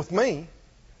get them with me,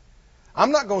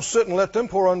 I'm not going to sit and let them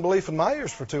pour unbelief in my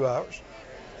ears for 2 hours.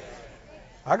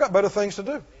 I got better things to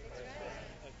do.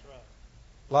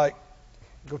 Like,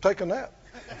 go take a nap.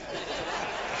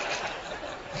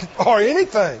 Or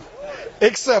anything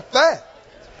except that.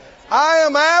 I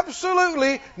am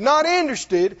absolutely not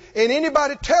interested in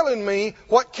anybody telling me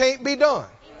what can't be done,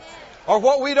 or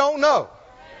what we don't know,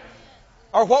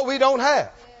 or what we don't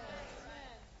have,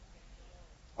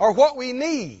 or what we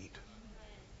need.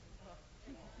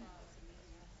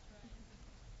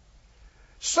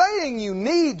 Saying you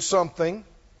need something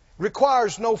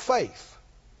requires no faith.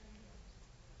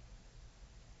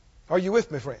 Are you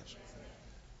with me, friends?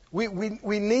 We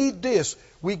need this.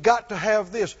 We got to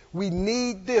have this. We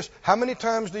need this. How many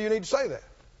times do you need to say that?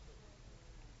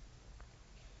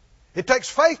 It takes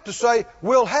faith to say,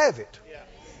 we'll have it.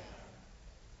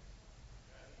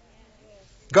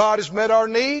 God has met our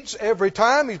needs every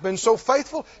time. He's been so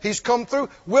faithful. He's come through.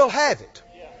 We'll have it.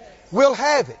 We'll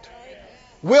have it.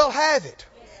 We'll have it.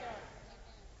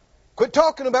 Quit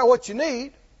talking about what you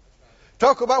need.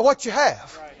 Talk about what you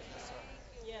have.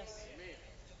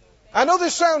 I know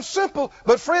this sounds simple,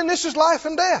 but friend, this is life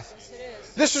and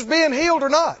death. This is being healed or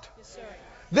not.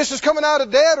 This is coming out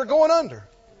of debt or going under.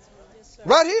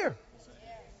 Right here.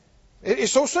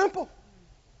 It's so simple.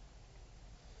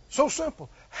 So simple.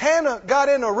 Hannah got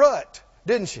in a rut,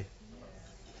 didn't she?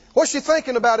 What's she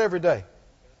thinking about every day?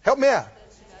 Help me out.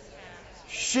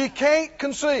 She can't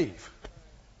conceive.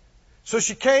 So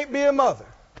she can't be a mother.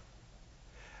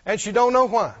 And she don't know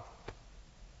why.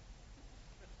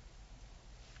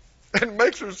 It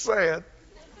makes her sad.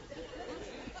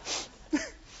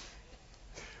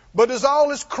 But is all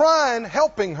this crying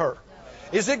helping her?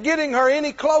 Is it getting her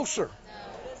any closer?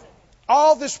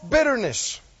 All this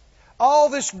bitterness, all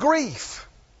this grief,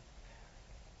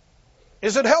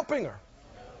 is it helping her?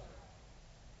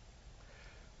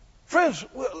 Friends,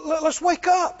 let's wake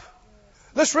up.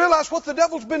 Let's realize what the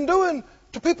devil's been doing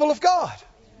to people of God.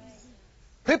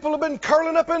 People have been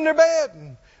curling up in their bed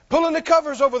and pulling the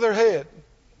covers over their head.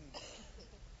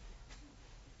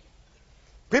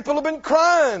 People have been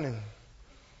crying and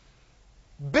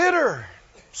bitter,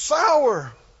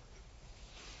 sour.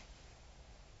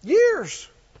 Years.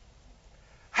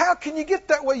 How can you get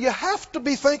that way? You have to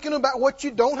be thinking about what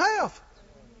you don't have.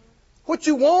 What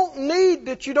you want, need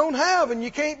that you don't have and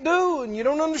you can't do and you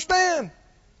don't understand.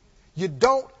 You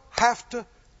don't have to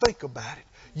think about it.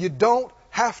 You don't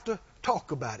have to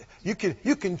talk about it.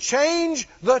 You can change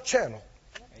the channel.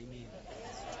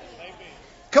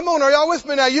 Come on, are y'all with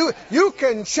me now? You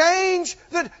can change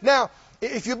the... Now,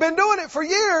 if you've been doing it for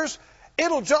years,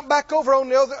 it'll jump back over on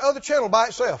the other channel by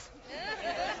itself.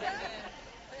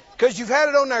 Because you've had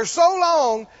it on there so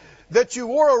long that you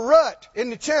wore a rut in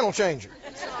the channel changer.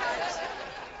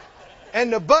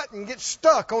 And the button gets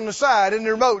stuck on the side in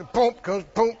the remote. Boom, goes,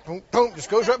 boom, boom, boom, just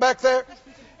goes right back there.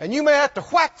 And you may have to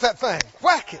whack that thing.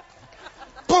 Whack it.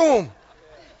 Boom.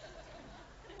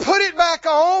 Put it back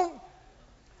on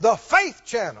the faith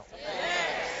channel.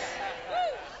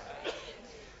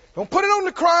 Don't put it on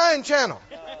the crying channel.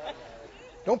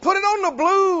 Don't put it on the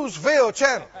Bluesville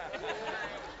channel.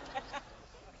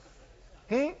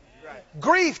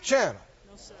 Grief channel.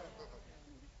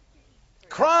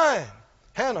 Crying.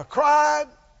 Hannah cried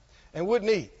and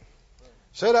wouldn't eat.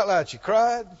 Say it out loud. She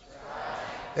cried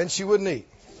and she wouldn't eat.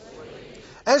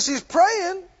 And she's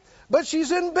praying, but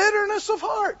she's in bitterness of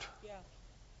heart.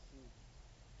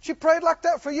 She prayed like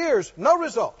that for years. No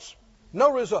results.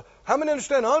 No result. How many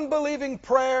understand unbelieving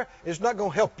prayer is not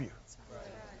going to help you?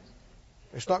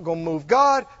 It's not going to move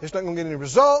God. It's not going to get any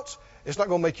results. It's not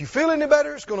going to make you feel any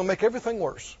better. It's going to make everything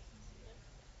worse.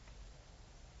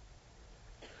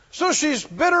 So she's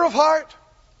bitter of heart.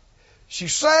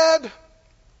 She's sad.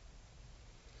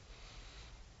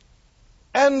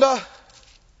 And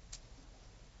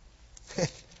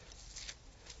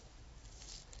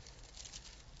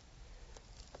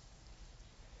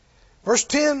verse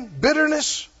 10,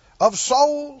 bitterness of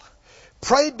soul,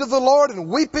 prayed to the Lord and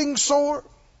weeping sore.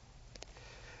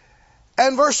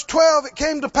 And verse 12, it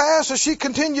came to pass as she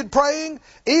continued praying,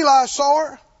 Eli saw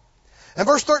her. And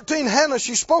verse 13, Hannah,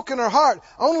 she spoke in her heart.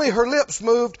 Only her lips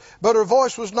moved, but her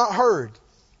voice was not heard.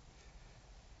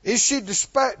 Is she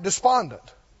despondent?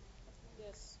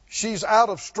 Yes. She's out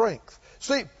of strength.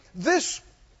 See, this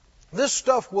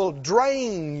stuff will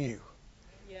drain you.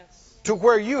 Yes. To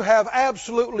where you have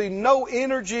absolutely no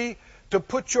energy to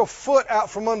put your foot out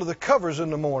from under the covers in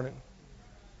the morning.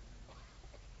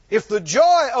 If the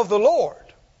joy of the Lord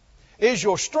is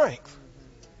your strength,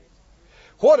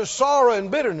 what does sorrow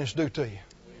and bitterness do to you?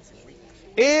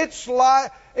 It's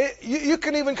like, you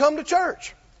can even come to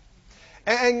church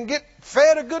and get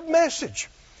fed a good message.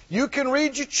 You can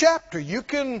read your chapter. You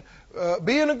can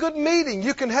be in a good meeting.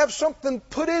 You can have something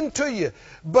put into you.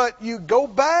 But you go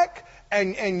back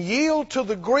and yield to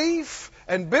the grief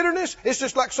and bitterness. It's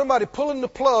just like somebody pulling the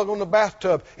plug on the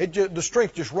bathtub. The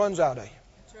strength just runs out of you.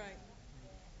 That's right.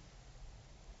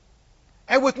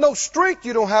 And with no strength,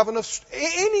 you don't have enough.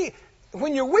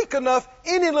 When you're weak enough,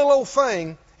 any little old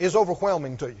thing is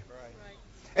overwhelming to you. Right.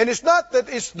 And it's not that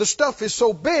the stuff is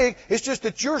so big. It's just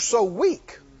that you're so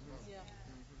weak. Yeah.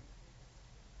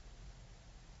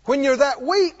 When you're that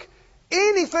weak,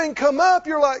 anything come up,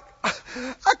 you're like,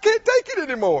 I can't take it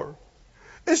anymore.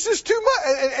 It's just too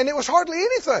much. And it was hardly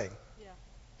anything. Yeah.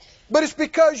 But it's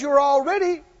because you're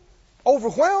already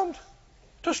overwhelmed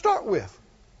to start with.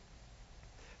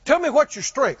 Tell me what's your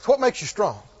strength. What makes you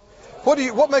strong?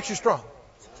 What makes you strong?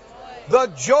 The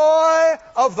joy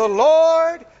of the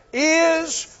Lord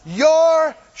is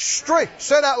your strength.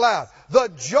 Say it out loud. The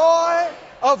joy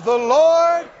of the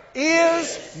Lord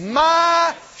is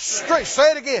my strength. Say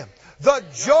it again. The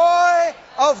joy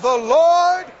of the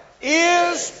Lord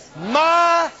is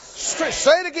my strength.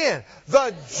 Say it again.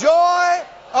 The joy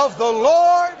of the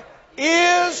Lord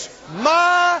is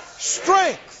my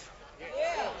strength.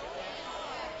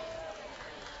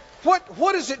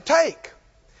 What does it take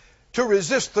to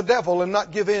resist the devil and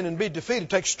not give in and be defeated? It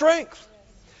takes strength.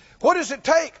 What does it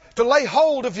take to lay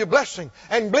hold of your blessing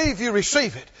and believe you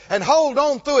receive it and hold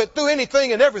on through it, through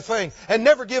anything and everything, and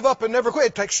never give up and never quit?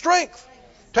 It takes strength.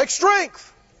 It takes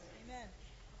strength. Amen.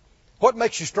 What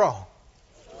makes you strong?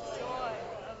 The joy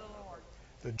of the Lord.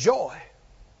 The joy.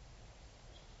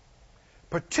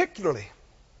 Particularly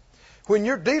when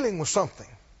you're dealing with something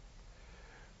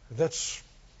that's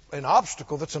an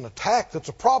obstacle, that's an attack, that's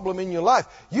a problem in your life.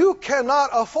 You cannot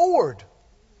afford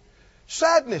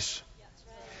sadness.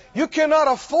 You cannot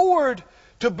afford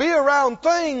to be around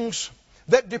things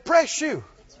that depress you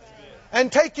and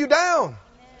take you down.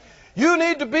 You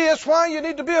need to be, that's why you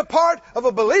need to be a part of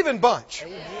a believing bunch.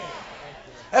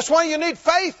 That's why you need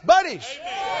faith buddies.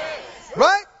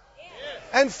 Right?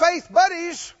 And faith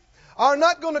buddies are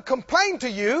not going to complain to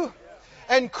you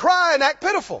and cry and act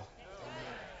pitiful.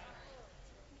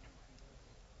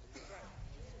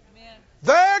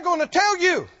 They're going to tell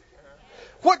you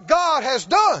what God has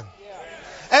done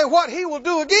and what He will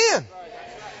do again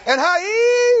and how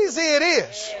easy it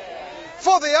is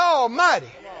for the Almighty.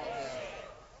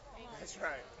 That's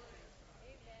right.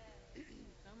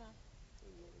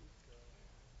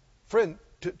 Friend,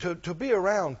 to be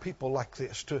around people like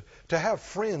this, to have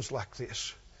friends like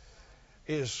this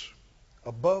is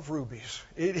above rubies.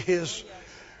 It is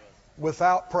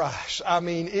without price. I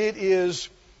mean, it is...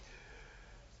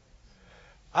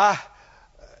 my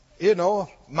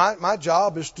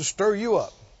job is to stir you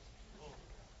up.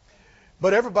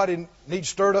 But everybody needs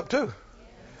stirred up too.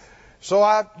 So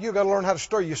you got to learn how to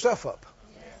stir yourself up.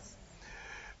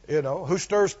 Who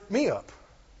stirs me up?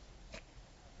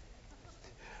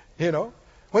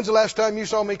 When's the last time you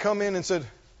saw me come in and said,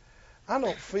 I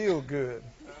don't feel good?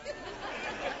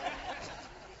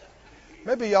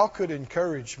 Maybe y'all could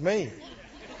encourage me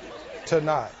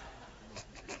tonight.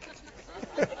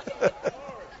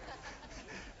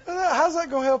 How's that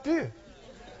going to help you?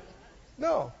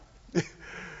 No.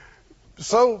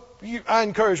 So I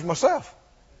encourage myself.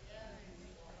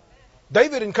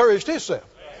 David encouraged himself.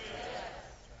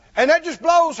 And that just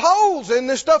blows holes in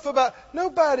this stuff about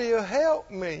nobody will help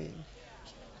me.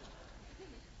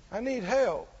 I need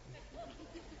help.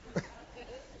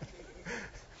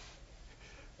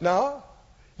 No,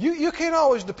 you can't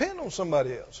always depend on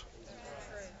somebody else.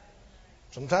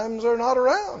 Sometimes they're not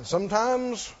around.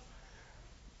 Sometimes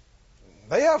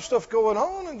they have stuff going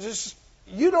on, and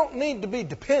you don't need to be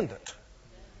dependent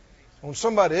on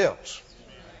somebody else.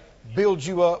 Build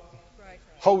you up,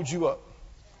 hold you up.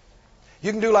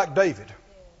 You can do like David.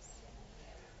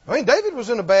 I mean, David was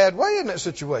in a bad way in that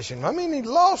situation. I mean, he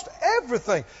lost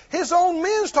everything. His own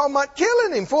men's talking about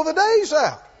killing him for the day's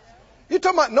out. You're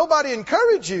talking about nobody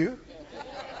encourage you.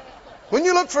 When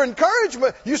you look for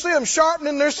encouragement, you see them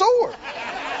sharpening their sword.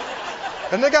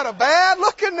 And they got a bad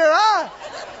look in their eye.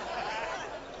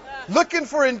 Looking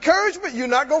for encouragement, you're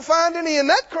not going to find any in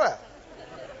that crowd.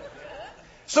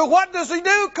 So what does he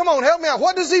do? Come on, help me out.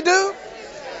 What does he do?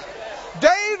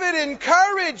 David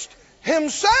encouraged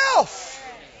himself.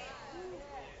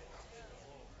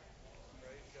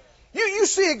 You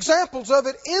see examples of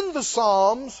it in the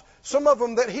Psalms, some of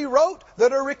them that he wrote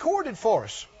that are recorded for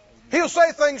us. He'll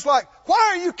say things like,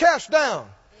 why are you cast down?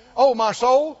 Oh, my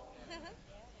soul.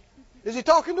 Is he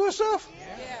talking to himself?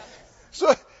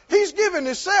 So he's giving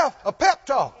himself a pep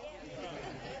talk.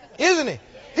 Isn't he?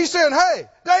 He's saying, hey,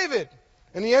 David.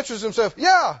 And he answers himself,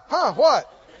 yeah,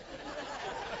 what?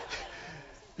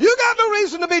 You got no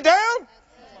reason to be down.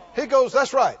 He goes,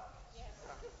 that's right.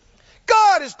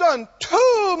 God has done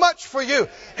too much for you.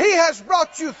 He has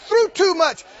brought you through too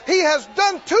much. He has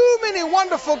done too many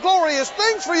wonderful, glorious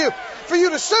things for you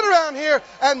to sit around here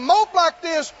and mope like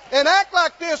this and act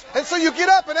like this. And so you get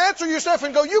up and answer yourself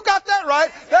and go, you got that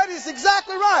right. That is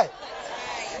exactly right.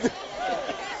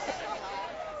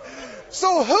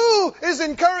 So who is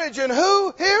encouraging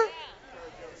who here?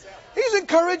 He's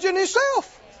encouraging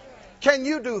himself. Can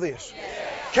you do this?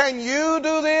 Can you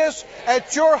do this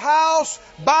at your house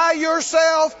by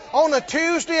yourself on a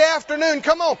Tuesday afternoon?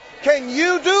 Come on. Can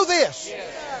you do this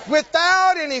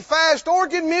without any fast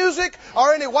organ music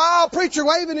or any wild preacher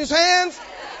waving his hands?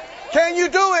 Can you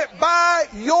do it by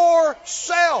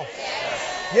yourself?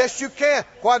 Yes, you can.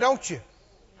 Why don't you?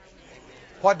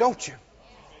 Why don't you?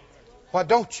 Why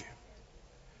don't you?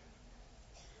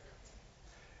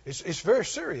 It's very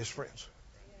serious, friends.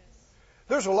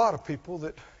 There's a lot of people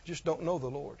that just don't know the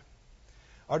Lord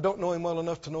or don't know Him well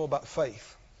enough to know about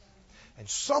faith. And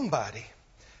somebody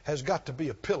has got to be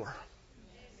a pillar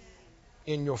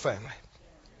in your family.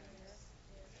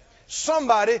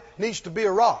 Somebody needs to be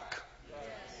a rock.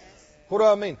 What do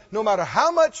I mean? No matter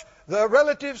how much the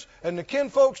relatives and the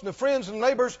kinfolks and the friends and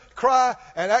neighbors cry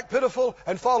and act pitiful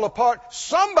and fall apart,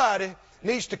 somebody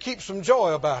needs to keep some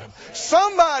joy about them.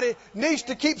 Somebody needs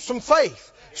to keep some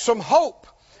faith, some hope,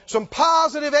 some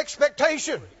positive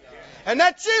expectation. And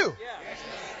that's you.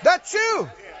 That's you.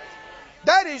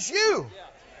 That is you.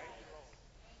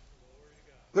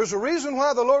 There's a reason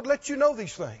why the Lord let you know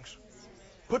these things.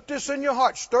 Put this in your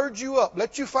heart, stirred you up,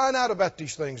 let you find out about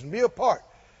these things and be a part.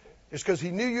 It's because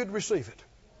He knew you'd receive it.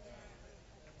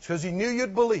 It's because He knew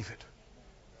you'd believe it.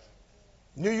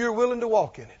 Knew you're willing to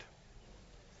walk in it.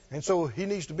 And so He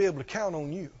needs to be able to count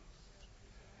on you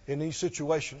in these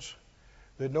situations.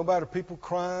 That no matter people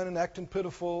crying and acting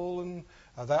pitiful and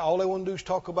all they want to do is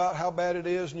talk about how bad it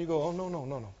is, and you go, oh,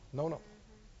 no.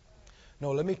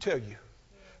 No, let me tell you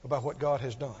about what God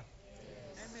has done.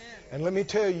 Amen. And let me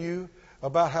tell you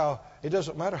about how it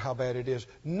doesn't matter how bad it is.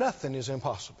 Nothing is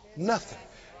impossible.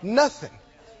 Nothing.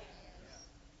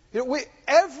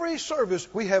 Every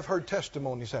service we have heard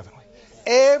testimonies, haven't we?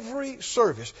 Every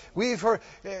service we've heard.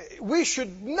 We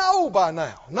should know by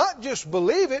now, not just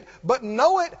believe it, but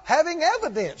know it, having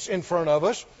evidence in front of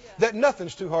us that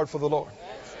nothing's too hard for the Lord.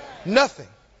 Nothing.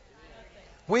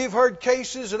 We've heard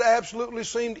cases that absolutely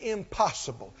seemed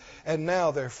impossible, and now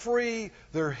they're free,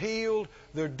 they're healed,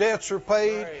 their debts are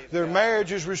paid, their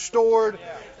marriage is restored.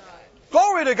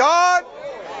 Glory to God.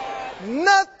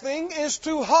 Nothing is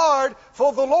too hard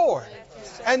for the Lord.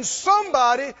 And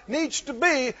somebody needs to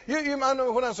be, I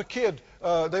know when I was a kid,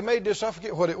 they made this, I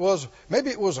forget what it was. Maybe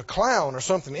it was a clown or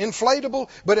something, inflatable,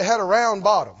 but it had a round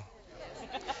bottom.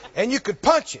 And you could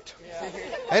punch it.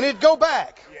 And it'd go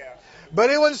back. But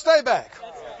it wouldn't stay back.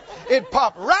 It'd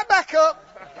pop right back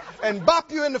up and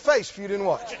bop you in the face if you didn't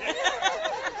watch.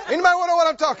 Anybody want to know what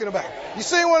I'm talking about? You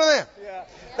seen one of them?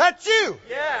 That's you.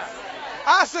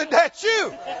 I said, that's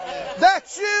you.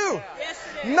 That's you.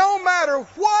 No matter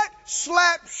what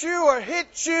slaps you or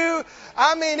hits you,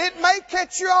 I mean, it may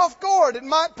catch you off guard. It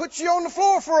might put you on the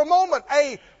floor for a moment.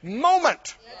 A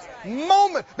moment.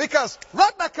 Moment. Because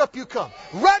right back up you come.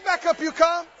 Right back up you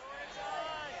come.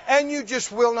 And you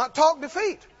just will not talk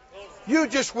defeat. You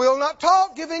just will not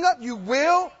talk giving up. You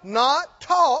will not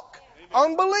talk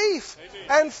unbelief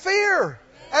and fear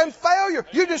and failure.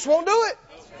 You just won't do it.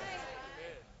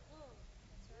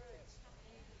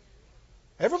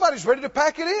 Everybody's ready to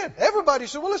pack it in. Everybody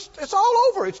said, well, it's all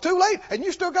over. It's too late. And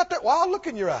you still got that wild look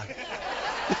in your eye.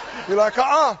 You're like,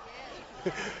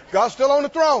 God's still on the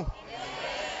throne.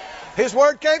 His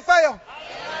word can't fail.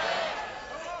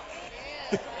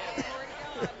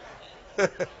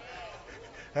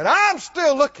 And I'm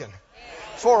still looking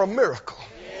for a miracle.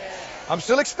 I'm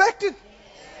still expecting.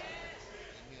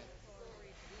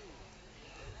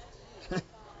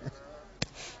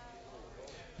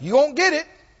 You won't get it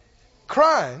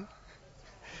crying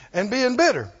and being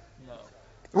bitter. No.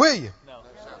 Will you? No.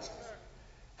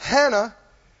 Hannah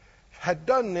had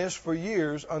done this for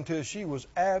years until she was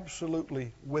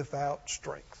absolutely without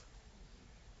strength.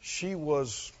 She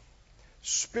was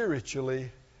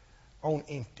spiritually on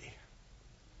empty.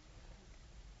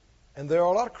 And there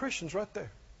are a lot of Christians right there.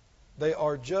 They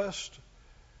are just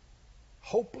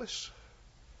hopeless.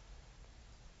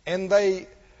 And they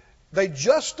They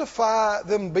justify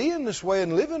them being this way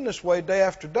and living this way day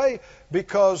after day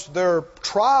because their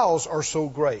trials are so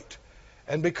great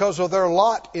and because of their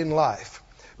lot in life.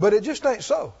 But it just ain't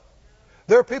so.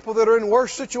 There are people that are in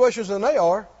worse situations than they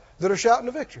are that are shouting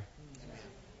the victory.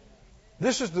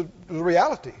 This is the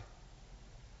reality.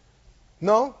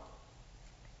 No.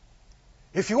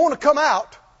 If you want to come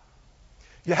out,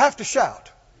 you have to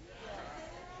shout.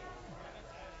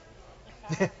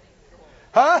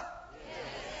 Huh?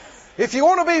 If you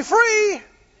want to be free,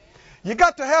 you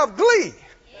got to have glee.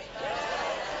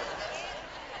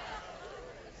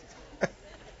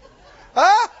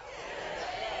 Huh?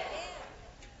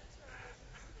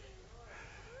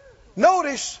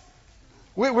 Notice,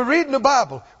 we're reading the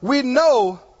Bible. We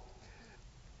know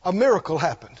a miracle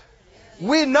happened.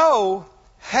 We know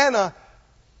Hannah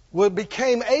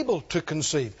became able to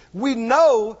conceive. We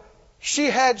know she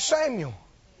had Samuel.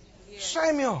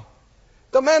 Samuel,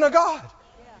 the man of God.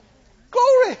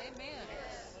 Glory.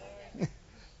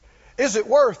 Is it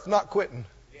worth not quitting?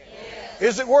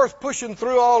 Is it worth pushing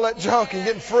through all that junk and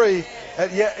getting free?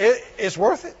 It's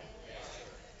worth it.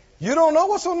 You don't know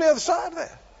what's on the other side of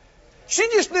that. She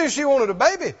just knew she wanted a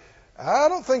baby. I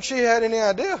don't think she had any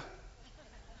idea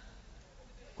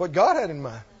what God had in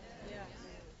mind.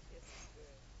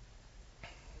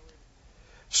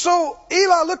 So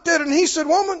Eli looked at her and he said,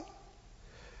 "Woman,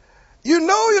 you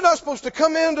know you're not supposed to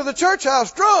come into the church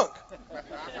house drunk.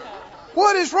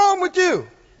 What is wrong with you?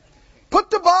 Put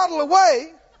the bottle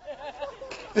away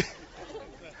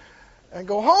and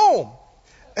go home."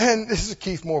 And this is a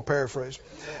Keith Moore paraphrase.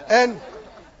 And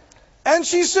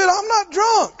she said, "I'm not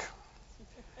drunk."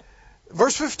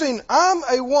 Verse 15, "I'm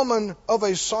a woman of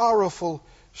a sorrowful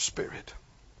spirit."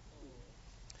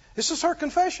 This is her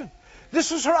confession.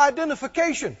 This is her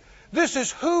identification. This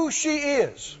is who she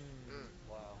is.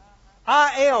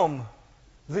 I am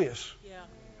this.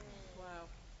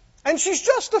 And she's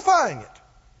justifying it.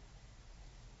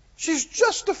 She's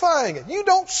justifying it. You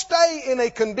don't stay in a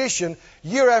condition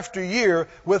year after year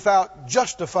without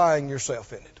justifying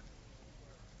yourself in it.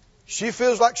 She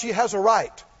feels like she has a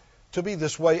right to be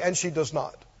this way, and she does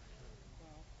not.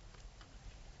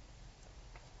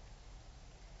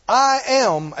 I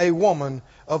am a woman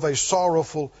of a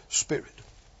sorrowful spirit.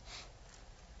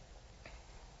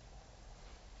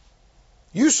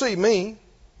 You see me,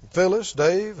 Phyllis,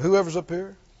 Dave, whoever's up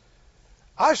here.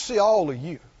 I see all of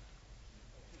you.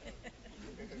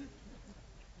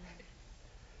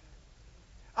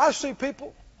 I see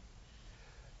people,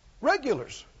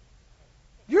 regulars.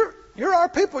 You're our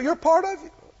people. You're part of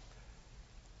it.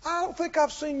 I don't think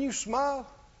I've seen you smile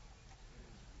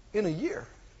in a year.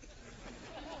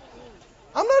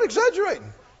 I'm not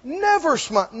exaggerating. Never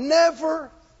smile. Never.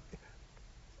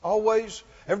 Always.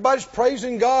 Everybody's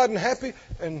praising God and happy.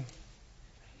 And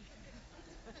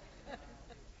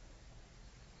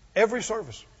every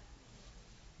service.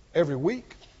 Every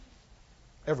week.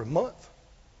 Every month.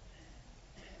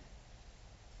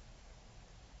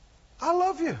 I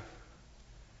love you.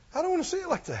 I don't want to see it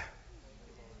like that.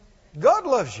 God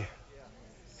loves you.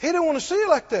 He didn't want to see it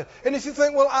like that. And if you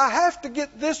think, well, I have to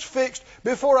get this fixed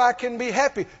before I can be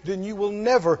happy, then you will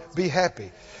never be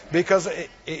happy. Because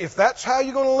if that's how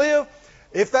you're going to live,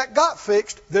 if that got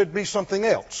fixed, there'd be something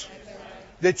else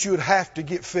that you'd have to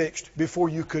get fixed before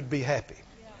you could be happy.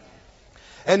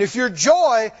 And if your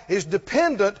joy is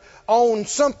dependent on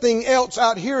something else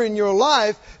out here in your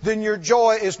life, then your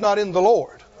joy is not in the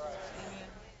Lord.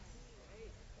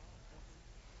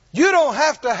 You don't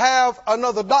have to have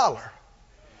another dollar.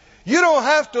 You don't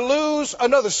have to lose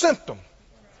another symptom.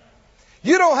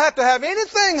 You don't have to have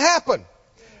anything happen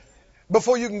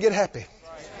before you can get happy.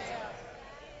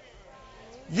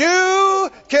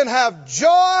 You can have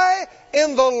joy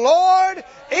in the Lord,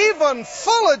 even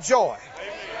full of joy.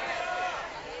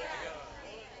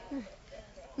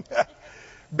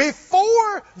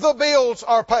 Before the bills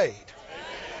are paid.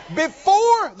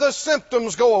 Before the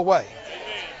symptoms go away.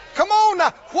 Come on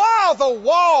now. While the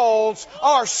walls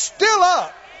are still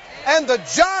up and the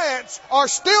giants are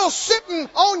still sitting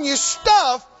on your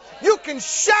stuff, you can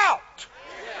shout.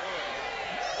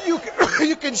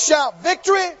 You can shout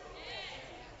victory.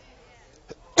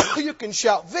 You can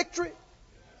shout victory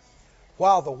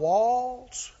while the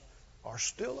walls are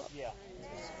still up. Yeah.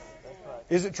 That's right.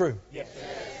 Is it true? Yes.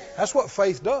 That's what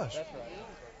faith does. That's right.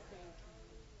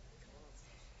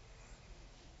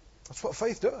 That's what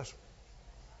faith does.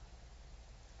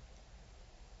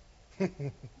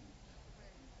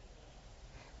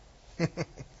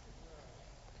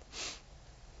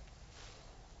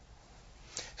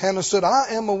 Hannah said, I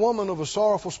am a woman of a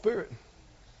sorrowful spirit.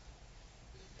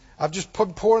 I've just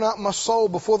pouring out my soul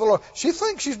before the Lord. She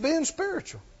thinks she's being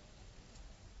spiritual.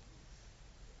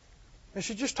 And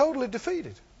she's just totally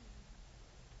defeated.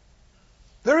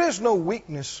 There is no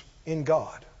weakness in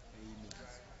God.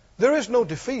 There is no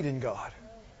defeat in God.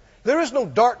 There is no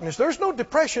darkness. There is no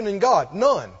depression in God.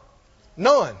 None.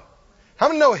 None. How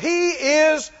many know He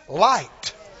is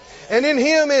light? And in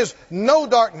Him is no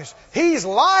darkness. He's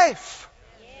life.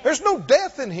 There's no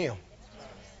death in Him.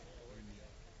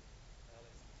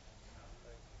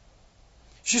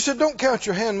 She said, don't count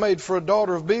your handmaid for a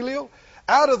daughter of Belial.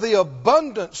 Out of the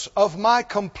abundance of my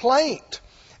complaint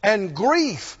and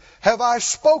grief have I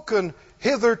spoken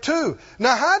hitherto.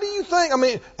 Now, how do you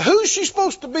think, who's she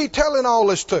supposed to be telling all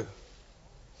this to?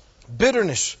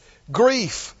 Bitterness,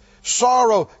 grief,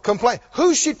 sorrow, complaint.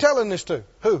 Who's she telling this to?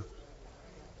 Who?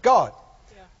 God.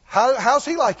 How's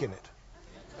He liking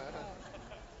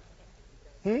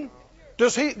it?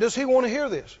 Does he want to hear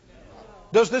this?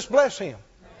 Does this bless him?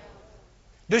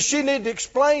 Does she need to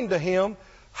explain to him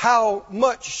how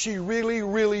much she really,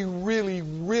 really, really,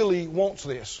 really wants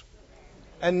this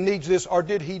and needs this? Or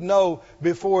did he know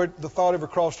before the thought ever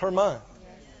crossed her mind?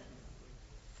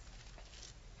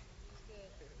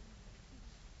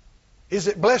 Is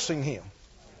it blessing him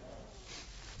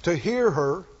to hear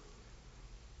her?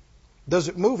 Does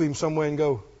it move him somewhere and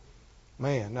go,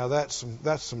 man, now that's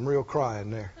some real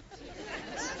crying there.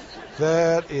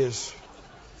 That is,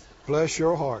 bless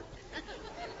your heart.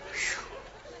 Whew.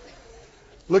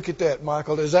 Look at that,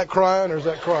 Michael. Is that crying or is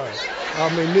that crying?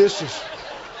 This is,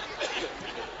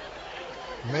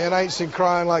 man, I ain't seen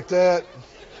crying like that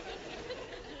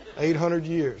 800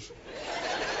 years.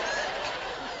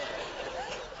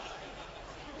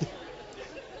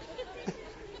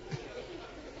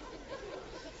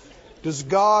 Does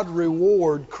God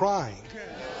reward crying?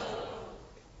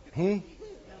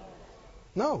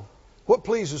 No. What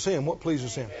pleases Him? What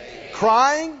pleases Him?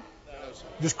 Crying?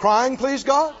 Does crying please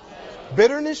God?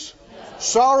 Bitterness?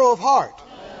 Sorrow of heart?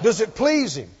 Does it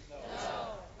please Him?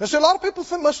 Now, see, a lot of people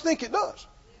must think it does.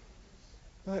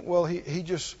 I think, well, he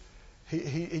just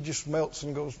melts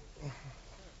and goes,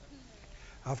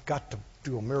 I've got to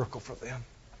do a miracle for them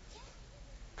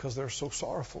because they're so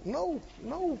sorrowful. No.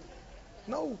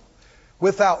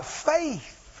 Without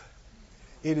faith,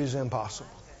 it is impossible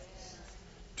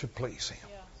to please Him.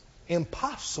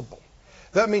 Impossible.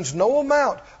 That means no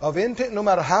amount of intent, no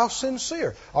matter how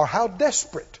sincere or how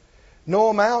desperate, no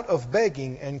amount of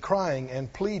begging and crying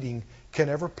and pleading can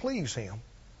ever please Him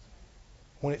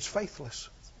when it's faithless.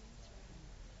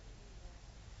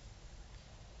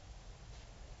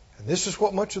 And this is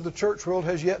what much of the church world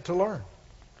has yet to learn.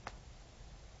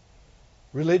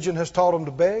 Religion has taught them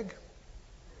to beg.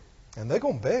 And they're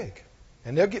going to beg.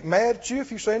 And they'll get mad at you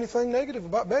if you say anything negative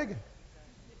about begging.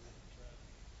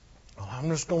 Well, I'm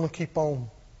just going to keep on.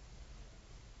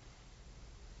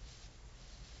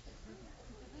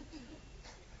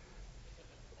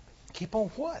 Keep on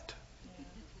what?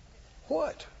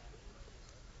 What?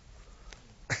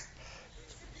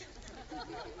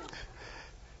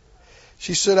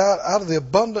 She said, out of the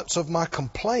abundance of my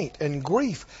complaint and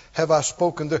grief have I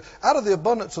spoken there. Out of the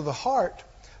abundance of the heart,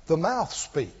 the mouth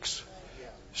speaks.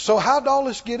 So how'd all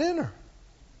this get in her?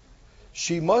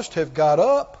 She must have got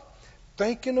up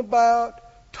thinking about,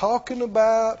 talking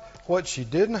about what she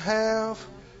didn't have,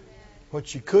 what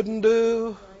she couldn't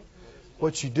do,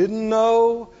 what she didn't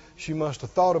know. She must have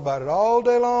thought about it all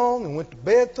day long and went to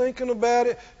bed thinking about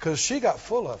it because she got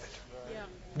full of it.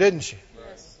 Didn't she?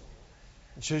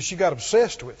 Yes. She got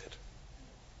obsessed with it.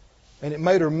 And it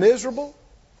made her miserable.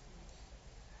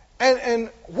 And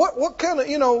what kind of,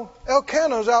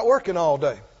 Elkanah's out working all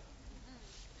day.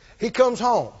 He comes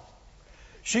home.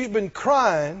 She's been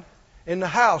crying in the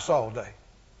house all day.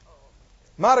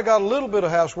 Might have got a little bit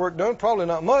of housework done, probably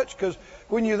not much, because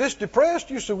when you're this depressed,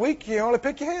 you're so weak, you only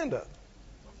pick your hand up.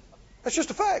 That's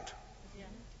just a fact.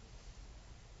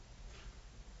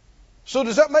 So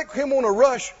does that make him want to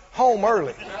rush home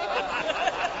early?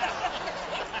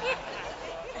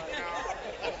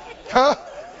 Huh?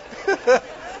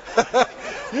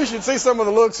 You should see some of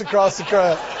the looks across the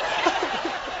crowd.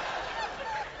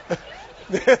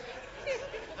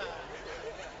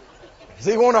 Does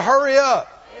he want to hurry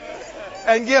up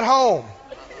and get home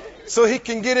so he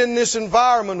can get in this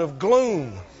environment of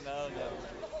gloom?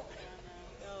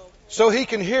 So he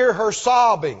can hear her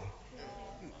sobbing.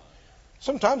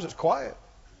 Sometimes it's quiet,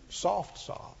 soft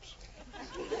sobs.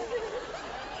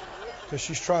 Because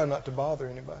she's trying not to bother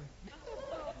anybody.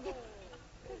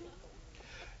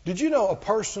 Did you know a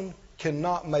person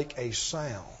cannot make a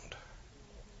sound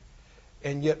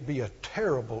and yet be a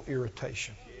terrible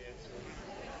irritation?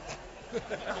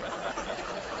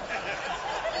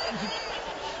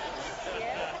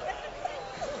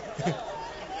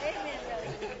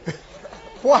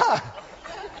 Why?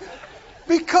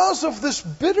 because of this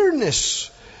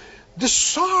bitterness, this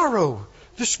sorrow,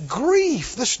 this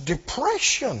grief, this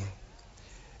depression.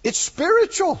 It's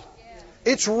spiritual.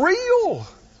 It's real.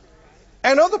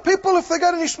 And other people, if they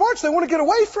got any smarts, they want to get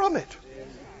away from it.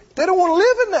 They don't want to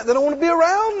live in that. They don't want to be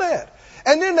around that.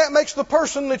 And then that makes the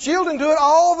person that's yielding to it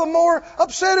all the more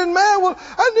upset and mad. Well,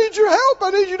 I need your help.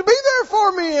 I need you to be there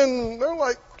for me. And they're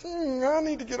like, I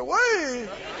need to get away.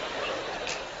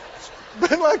 It's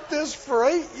been like this for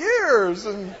 8 years.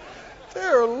 And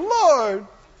dear Lord,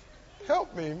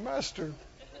 help me, Master.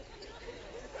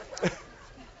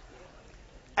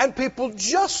 And people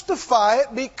justify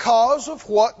it because of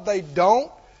what they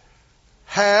don't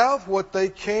have, what they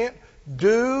can't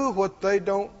do, what they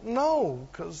don't know,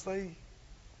 because they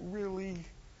really,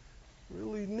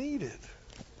 really need it.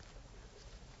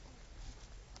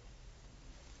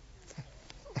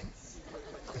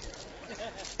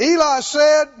 Eli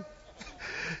said,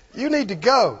 you need to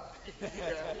go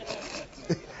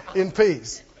in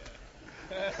peace.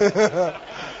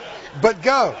 But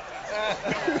go.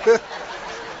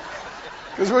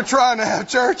 Because we're trying to have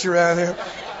church around here.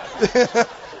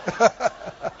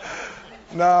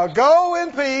 Now go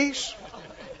in peace,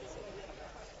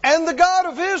 and the God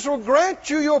of Israel grant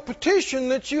you your petition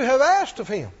that you have asked of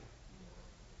Him.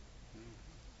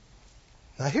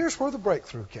 Now here's where the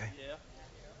breakthrough came.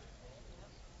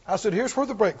 I said, here's where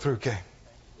the breakthrough came.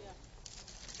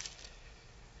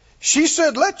 She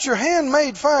said, let your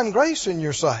handmaid find grace in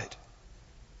your sight.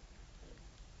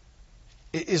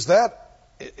 Is that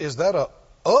a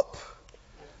up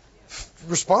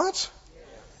response?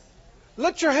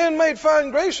 Let your handmaid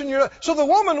find grace in your... So the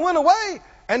woman went away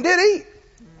and did eat.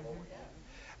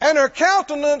 And her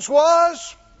countenance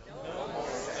was...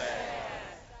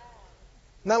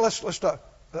 Now let's stop.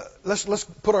 Let's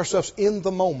put ourselves in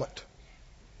the moment.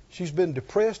 She's been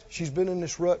depressed. She's been in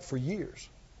this rut for years.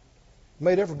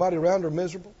 Made everybody around her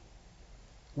miserable.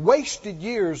 Wasted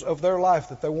years of their life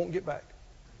that they won't get back.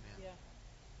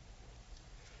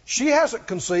 She hasn't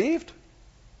conceived.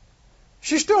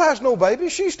 She still has no baby.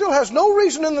 She still has no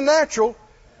reason in the natural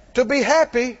to be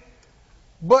happy,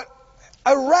 but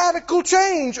a radical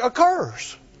change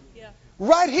occurs.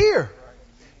 Right here,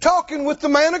 talking with the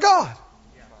man of God.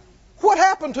 What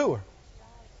happened to her?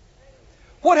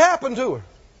 What happened to her?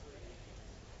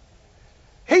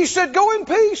 He said, go in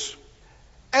peace,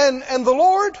 and the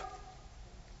Lord,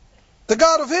 the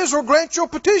God of Israel, grant your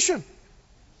petition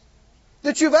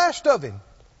that you've asked of Him.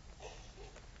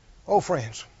 Oh,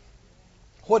 friends,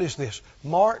 what is this?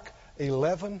 Mark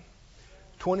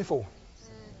 11:24.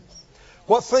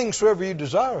 What things soever you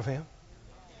desire of Him,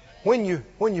 when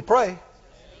you pray,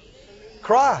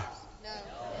 cry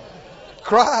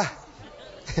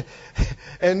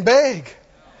and beg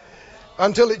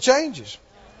until it changes.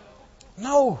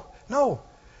 No.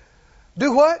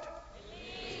 Do what?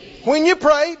 When you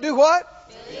pray, do what?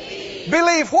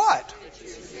 Believe what?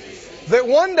 That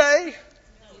one day,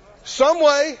 some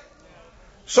way,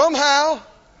 somehow,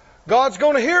 God's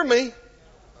going to hear me.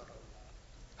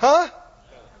 Huh?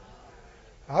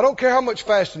 I don't care how much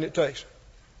fasting it takes.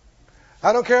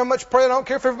 I don't care how much praying. I don't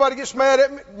care if everybody gets mad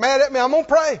at me. I'm going to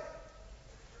pray.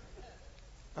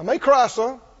 I may cry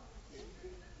some.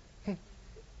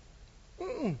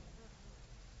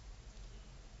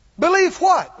 Believe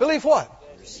what? Believe what?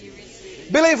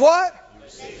 Believe what?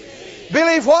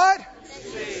 Believe what?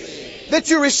 That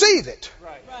you receive it.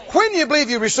 When you believe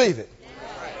you receive it.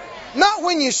 Not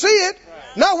when you see it.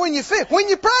 Not when you feel it. When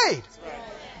you prayed.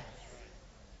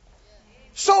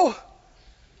 So,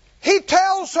 he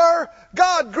tells her,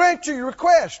 God grant you your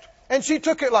request. And she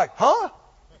took it like, huh?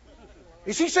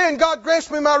 Is he saying God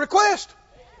grants me my request?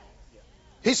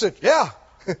 He said, yeah.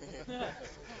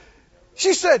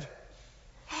 She said,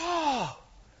 oh.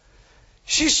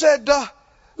 She said,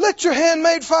 let your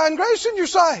handmaid find grace in your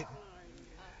sight.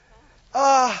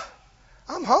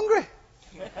 I'm hungry.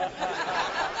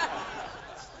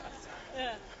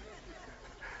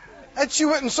 And she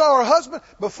went and saw her husband.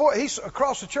 Before he's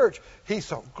across the church, he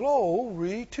thought,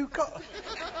 glory to God.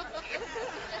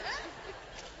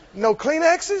 No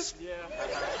Kleenexes?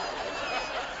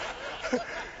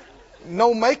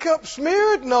 No makeup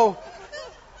smeared? No.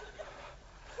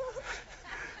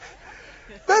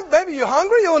 Baby, you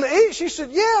hungry? You want to eat? She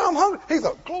said, yeah, I'm hungry. He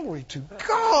thought, glory to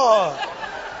God.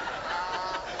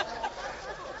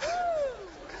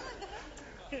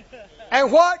 And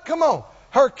what? Come on.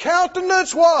 Her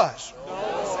countenance was.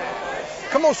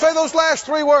 Come on, say those last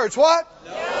three words. What?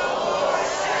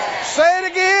 Say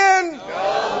it again.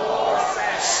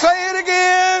 Say it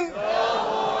again.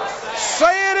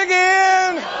 Say it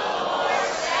again.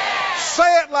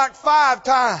 Say it like 5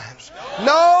 times.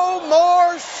 No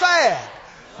more sad.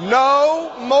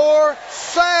 No more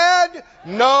sad.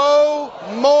 No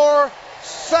more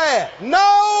sad.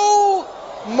 No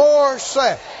more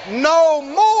sad. No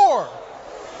more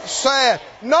sad.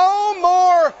 No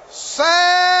more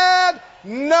sad.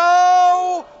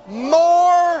 No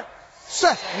more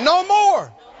sad. No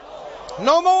more.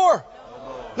 No more.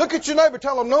 Look at your neighbor.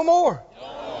 Tell them no more.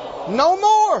 No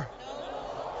more.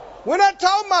 We're not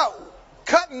talking about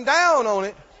cutting down on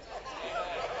it.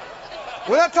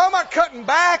 We're not talking about cutting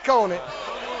back on it.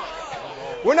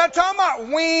 We're not talking about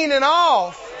weaning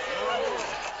off.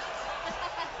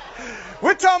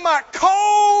 We're talking about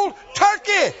cold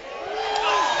turkey.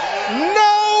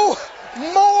 No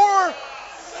more.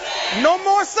 No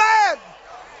more sad.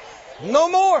 No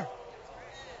more.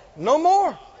 No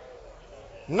more.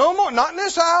 No more. Not in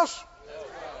this house.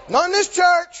 Not in this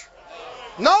church.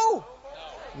 No.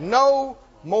 No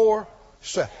more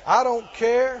sad. I don't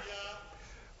care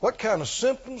what kind of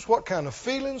symptoms, what kind of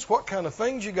feelings, what kind of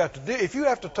things you got to do. If you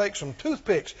have to take some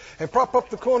toothpicks and prop up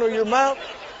the corner of your mouth,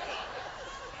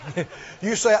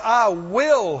 you say, I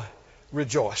will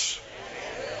rejoice.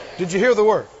 Did you hear the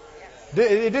word?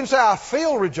 It didn't say I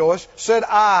feel rejoice. It said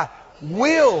I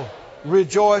will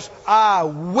rejoice. I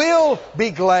will be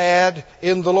glad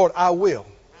in the Lord. I will.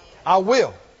 I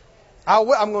will. I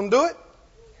will. I'm going to do it.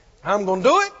 I'm going to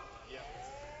do it.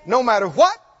 No matter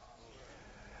what.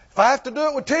 If I have to do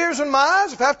it with tears in my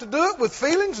eyes, if I have to do it with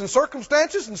feelings and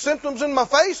circumstances and symptoms in my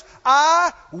face,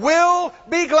 I will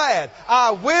be glad.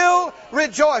 I will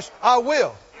rejoice. I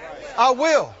will. I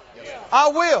will. I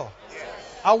will.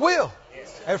 I will.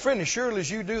 And friend, as surely as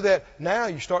you do that, now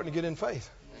you're starting to get in faith.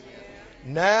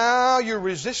 Now you're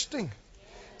resisting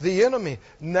the enemy.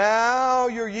 Now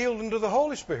you're yielding to the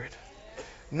Holy Spirit.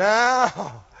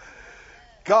 Now,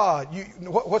 God,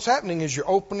 what's happening is you're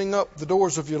opening up the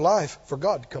doors of your life for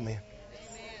God to come in.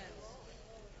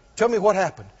 Tell me what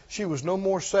happened. She was no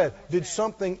more sad. Did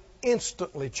something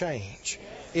instantly change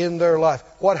in their life?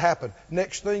 What happened?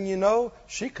 Next thing you know,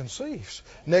 she conceives.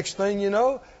 Next thing you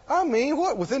know,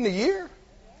 within a year,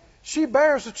 she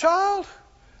bears a child.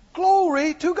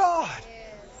 Glory to God.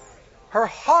 Her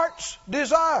heart's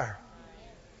desire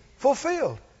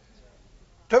fulfilled.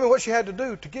 Tell me what she had to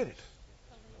do to get it.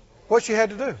 What she had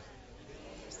to do.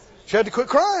 She had to quit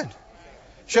crying.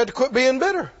 She had to quit being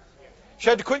bitter. She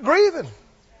had to quit grieving.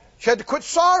 She had to quit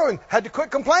sorrowing. Had to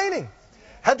quit complaining.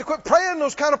 Had to quit praying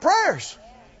those kind of prayers.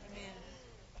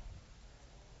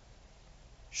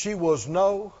 She was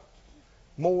no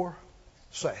more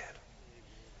sad.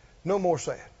 No more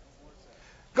sad.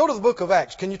 Go to the book of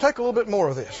Acts. Can you take a little bit more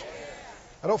of this?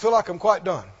 I don't feel like I'm quite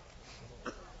done.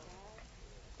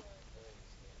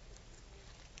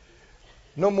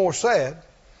 No more sad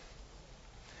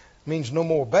means no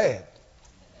more bad.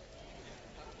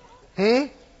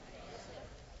 Did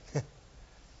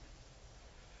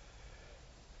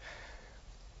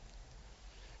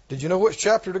you know which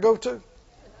chapter to go to?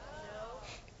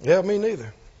 Yeah, me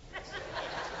neither.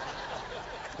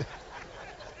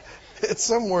 It's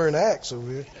somewhere in Acts over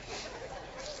here.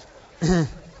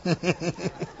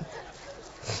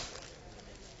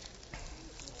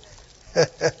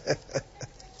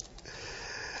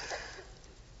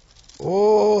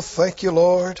 Oh, thank you,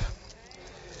 Lord.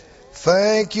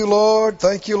 Thank you, Lord.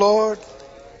 Thank you, Lord.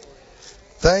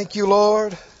 Thank you,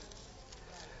 Lord.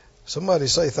 Somebody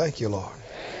say, thank you, Lord.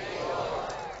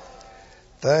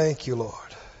 Thank you, Lord.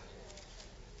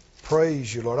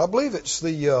 Praise you, Lord. I believe it's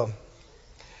the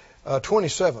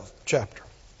 27th chapter.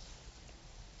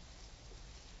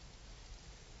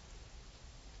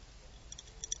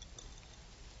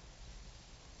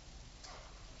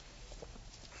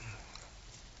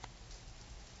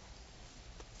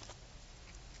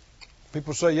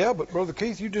 People say, yeah, but Brother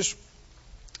Keith, you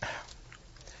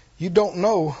don't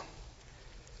know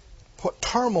what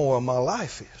turmoil my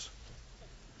life is.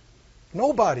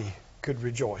 Nobody could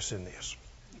rejoice in this.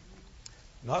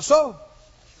 Not so.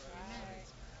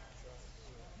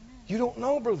 You don't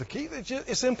know, Brother Keith.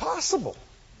 It's impossible.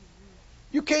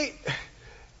 You can't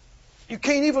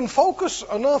even focus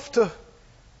enough to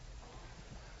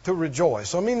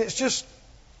rejoice. I mean, it's just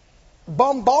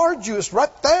bombards you. It's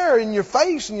right there in your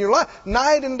face, in your life,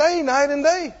 night and day, night and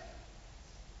day.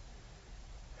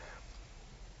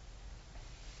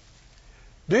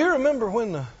 Do you remember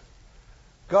when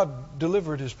God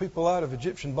delivered His people out of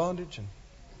Egyptian bondage,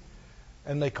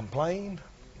 and they complained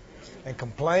and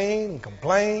complained and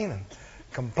complained and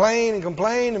complained and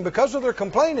complained, and because of their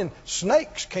complaining,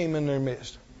 snakes came in their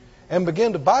midst and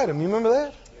began to bite them. You remember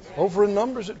that? Over in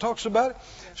Numbers it talks about it.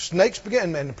 Snakes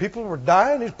began, and the people were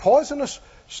dying. These poisonous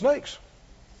snakes.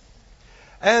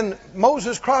 And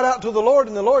Moses cried out to the Lord,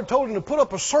 and the Lord told him to put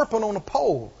up a serpent on a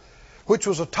pole, which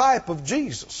was a type of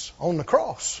Jesus on the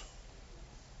cross.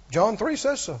 John 3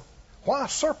 says so. Why a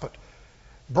serpent?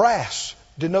 Brass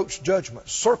denotes judgment.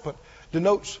 Serpent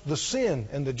denotes the sin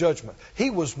and the judgment. He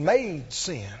was made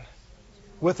sin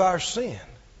with our sin.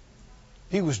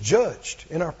 He was judged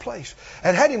in our place.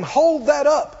 And had him hold that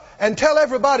up and tell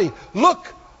everybody,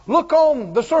 look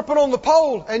on the serpent on the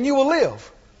pole and you will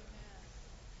live.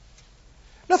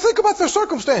 Now think about the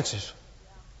circumstances.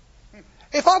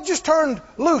 If I've just turned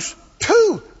loose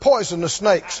 2 poisonous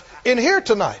snakes in here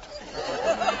tonight,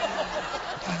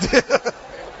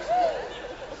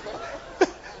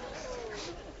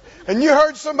 and you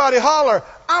heard somebody holler,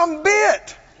 I'm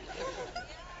bit,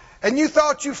 and you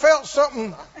thought you felt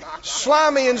something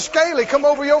slimy and scaly come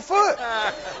over your foot,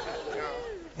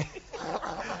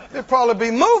 there'd probably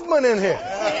be movement in here.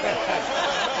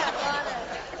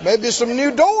 Maybe some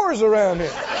new doors around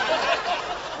here.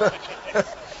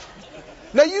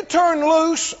 Now you turn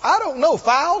loose, I don't know,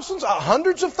 thousands,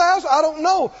 hundreds of thousands, I don't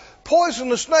know,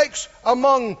 poisonous snakes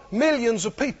among millions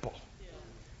of people.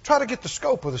 Try to get the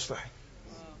scope of this thing.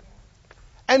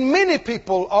 And many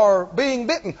people are being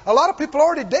bitten. A lot of people are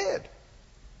already dead.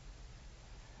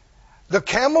 The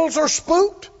camels are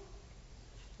spooked.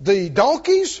 The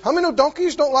donkeys, how many know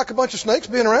donkeys don't like a bunch of snakes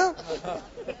being around?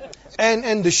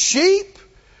 And the sheep,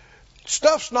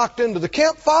 stuff's knocked into the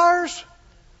campfires.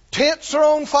 Tents are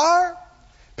on fire.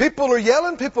 People are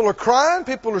yelling. People are crying.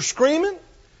 People are screaming.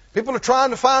 People are trying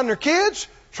to find their kids,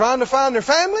 trying to find their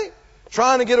family,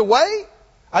 trying to get away.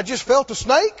 I just felt a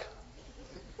snake.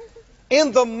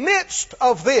 In the midst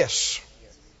of this,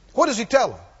 what does he tell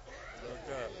them?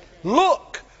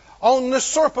 Look on the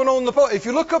serpent on the pole. If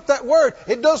you look up that word,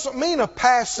 it doesn't mean a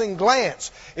passing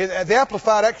glance. The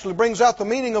Amplified actually brings out the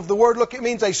meaning of the word look. It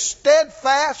means a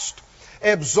steadfast,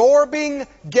 absorbing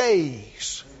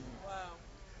gaze.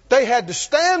 They had to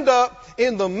stand up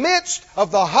in the midst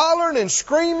of the hollering and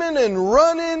screaming and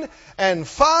running and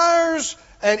fires,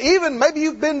 and even maybe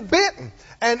you've been bitten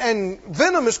and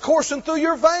venom is coursing through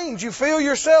your veins. You feel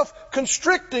yourself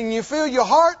constricting. You feel your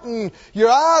heart and your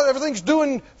eye, everything's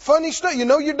doing funny stuff. You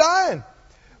know you're dying.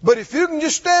 But if you can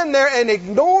just stand there and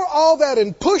ignore all that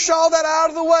and push all that out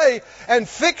of the way and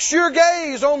fix your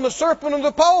gaze on the serpent on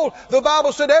the pole, the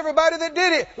Bible said everybody that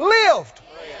did it lived.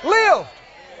 Lived.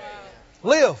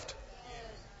 Lived.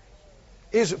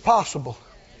 Is it possible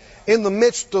in the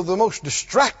midst of the most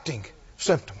distracting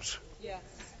symptoms,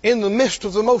 in the midst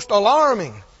of the most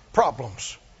alarming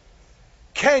problems,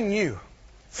 can you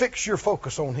fix your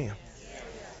focus on Him?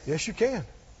 Yes, you can.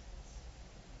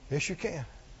 Yes, you can.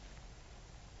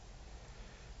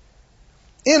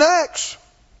 In Acts,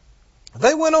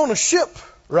 they went on a ship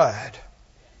ride.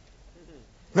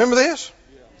 Remember this?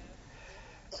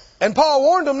 And Paul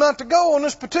warned them not to go on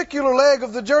this particular leg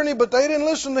of the journey, but they didn't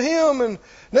listen to him. And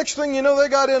next thing you know, they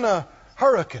got in a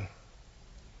hurricane.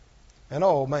 And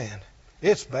oh man,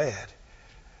 it's bad.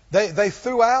 They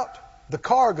threw out the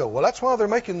cargo. Well, that's why they're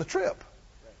making the trip.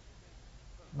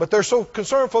 But they're so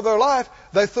concerned for their life,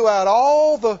 they threw out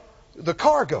all the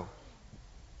cargo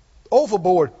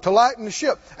overboard to lighten the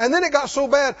ship. And then it got so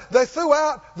bad, they threw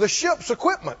out the ship's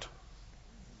equipment.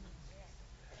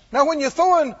 Now, when you're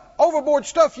throwing overboard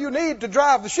stuff you need to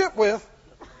drive the ship with,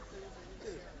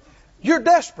 you're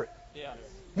desperate. Yeah.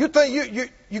 You think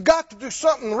you got to do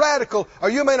something radical, or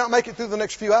you may not make it through the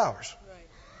next few hours.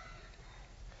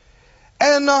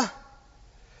 Right. And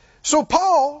so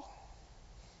Paul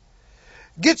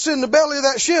gets in the belly of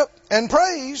that ship and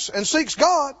prays and seeks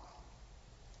God.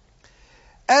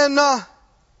 And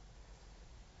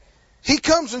he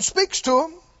comes and speaks to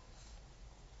him.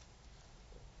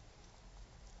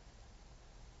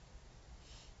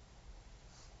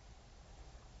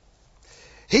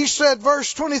 He said,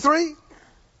 verse 23,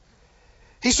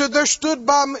 he said, there stood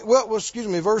by me,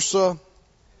 verse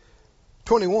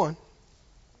 21.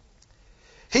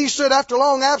 He said, after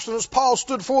long abstinence, Paul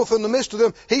stood forth in the midst of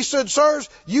them. He said, sirs,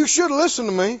 you should listen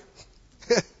to me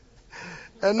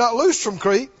and not loose from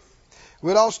Crete.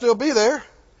 We'd all still be there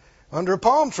under a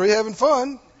palm tree having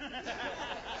fun.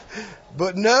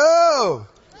 But no,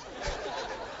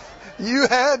 you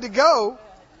had to go.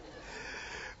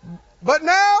 But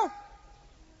now,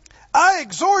 I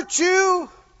exhort you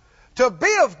to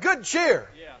be of good cheer.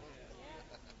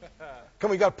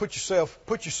 Come on, you got to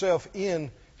put yourself in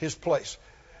his place.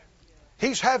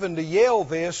 He's having to yell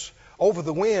this over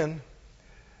the wind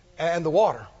and the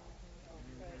water.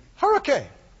 Hurricane.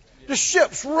 The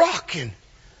ship's rocking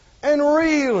and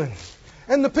reeling.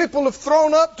 And the people have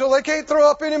thrown up till they can't throw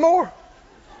up anymore.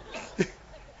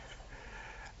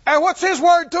 And what's his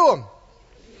word to them?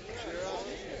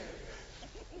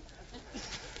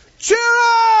 cheer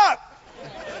up.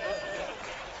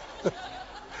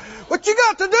 What you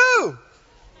got to do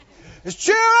is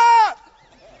cheer up.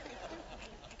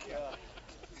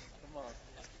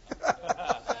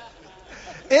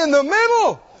 In the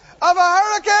middle of a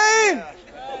hurricane.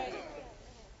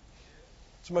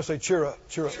 Somebody say, cheer up,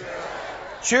 cheer up.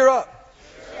 Cheer up.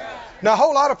 Now, a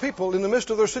whole lot of people in the midst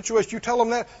of their situation, you tell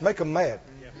them that, make them mad.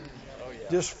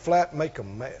 Just flat make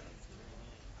them mad.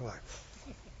 They're like,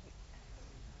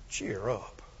 cheer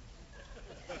up.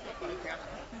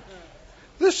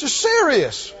 This is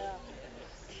serious.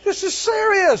 This is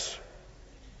serious.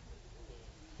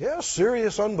 Yeah,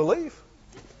 serious unbelief.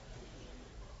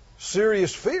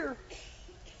 Serious fear.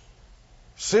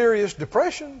 Serious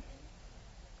depression.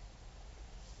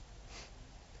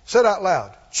 Say it out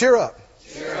loud. Cheer up.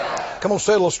 Cheer up. Come on,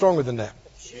 say it a little stronger than that.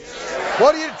 Cheer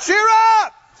What do you cheer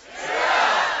up? Cheer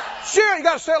up. Cheer. You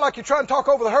got to say it like you're trying to talk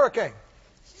over the hurricane.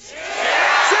 Cheer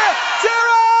Cheer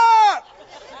up.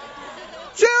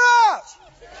 Cheer up.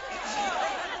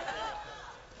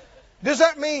 Does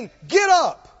that mean get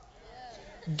up?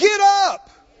 Get up.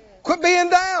 Quit being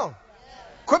down.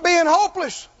 Quit being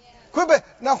hopeless.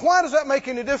 Now, why does that make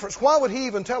any difference? Why would he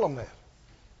even tell them that?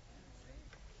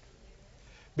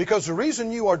 Because the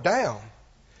reason you are down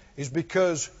is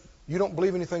because you don't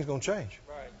believe anything's going to change.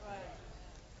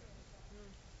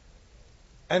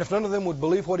 And if none of them would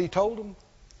believe what he told them,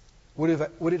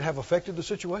 would it have affected the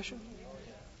situation?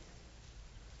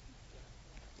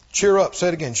 Cheer up. Say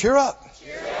it again. Cheer up.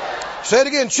 Cheer up. Say it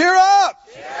again. Cheer up.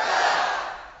 Cheer up.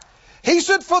 He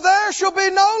said, for there shall be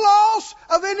no loss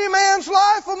of any man's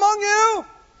life among you.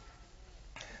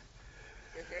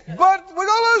 But we're going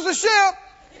to lose the ship.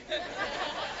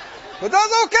 But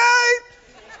that's okay.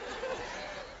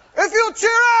 If you'll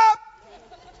cheer up.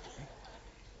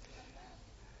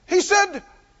 He said,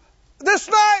 this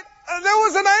night there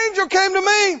was an angel came to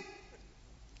me.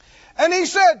 And he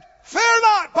said, fear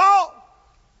not, Paul.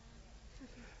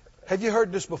 Have you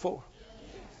heard this before?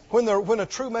 When a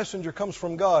true messenger comes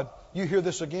from God, you hear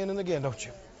this again and again, don't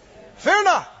you? Fear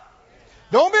not.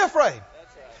 Don't be afraid.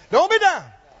 Don't be down.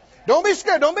 Don't be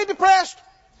scared. Don't be depressed.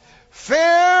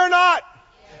 Fear not.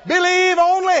 Believe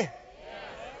only.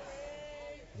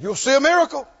 You'll see a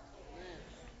miracle.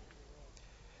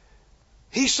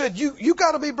 He said, you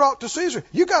got to be brought to Caesar.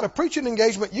 You got a preaching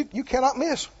engagement you cannot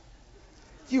miss.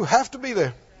 You have to be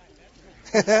there.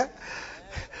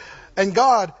 And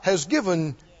God has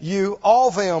given you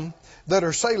all them that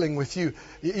are sailing with you.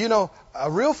 You know, a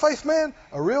real faith man,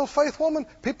 a real faith woman,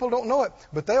 people don't know it,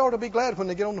 but they ought to be glad when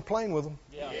they get on the plane with them.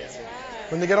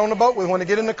 When they get on the boat with them, when they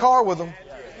get in the car with them.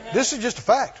 This is just a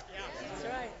fact.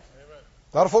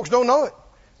 A lot of folks don't know it,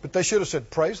 but they should have said,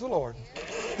 praise the Lord.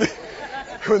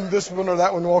 When this one or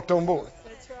that one walked on board.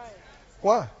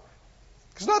 Why?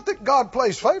 It's not that God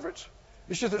plays favorites.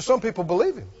 It's just that some people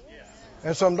believe Him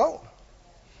and some don't.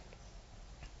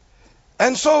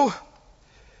 And so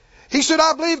he said,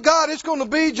 I believe God, it's going to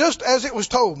be just as it was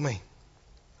told me.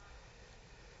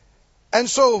 And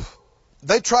so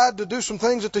they tried to do some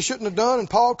things that they shouldn't have done, and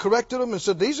Paul corrected them and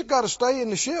said, these have got to stay in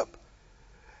the ship.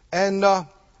 And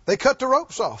they cut the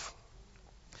ropes off.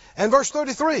 And verse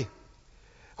 33,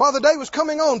 while the day was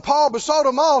coming on, Paul besought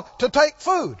them all to take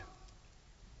food.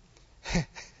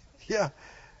 Yeah.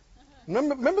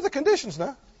 Remember the conditions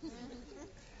now.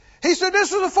 He said,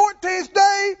 this is the 14th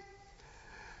day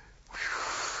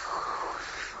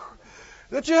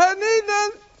that you hadn't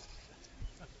eaten.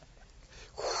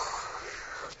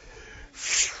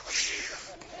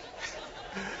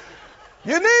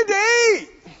 You need to eat.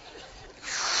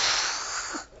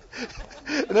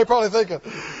 And they're probably thinking,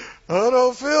 I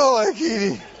don't feel like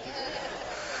eating.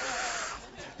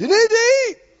 You need to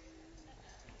eat.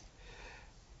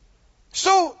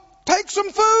 So take some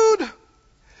food,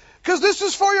 because this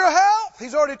is for your health.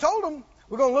 He's already told them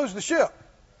we're going to lose the ship.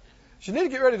 So you need to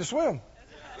get ready to swim.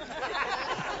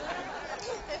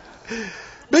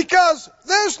 Because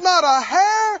there's not a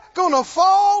hair going to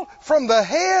fall from the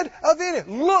head of any.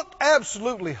 Look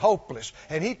absolutely hopeless.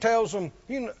 And he tells them,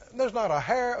 there's not a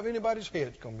hair of anybody's head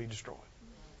that's going to be destroyed.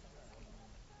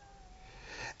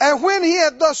 And when he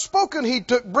had thus spoken, he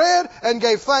took bread and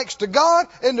gave thanks to God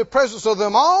in the presence of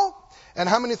them all. And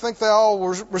how many think they all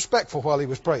were respectful while he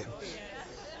was praying?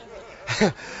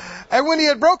 And when he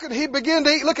had broken, he began to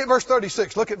eat. Look at verse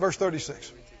 36. Look at verse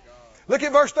 36. Look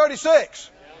at verse 36.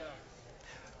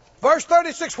 Verse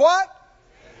 36, what?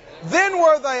 Then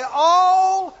were they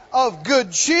all of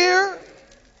good cheer.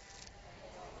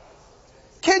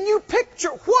 Can you picture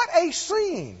what a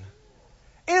scene?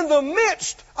 In the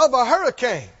midst of a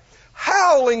hurricane,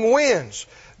 howling winds,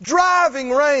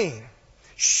 driving rain,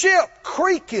 ship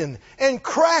creaking and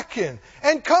cracking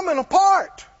and coming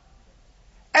apart.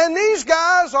 And these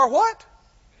guys are what?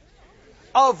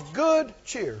 Of good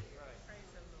cheer.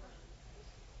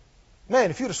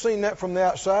 Man, if you'd have seen that from the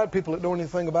outside, people that know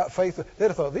anything about faith, they'd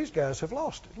have thought, these guys have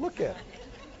lost it. Look at them.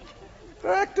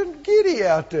 They're acting giddy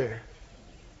out there.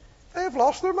 They have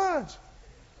lost their minds.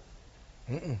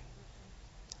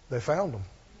 They found them.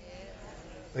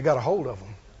 They got a hold of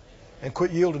them and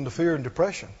quit yielding to fear and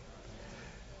depression.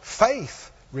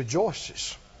 Faith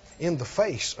rejoices in the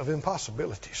face of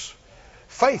impossibilities.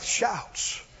 Faith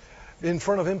shouts in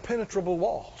front of impenetrable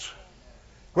walls.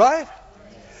 Right?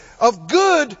 Of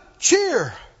good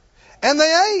cheer. And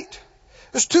they ate.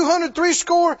 There's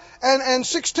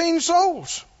 216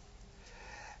 souls.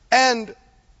 And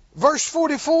verse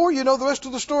 44, you know the rest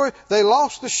of the story. They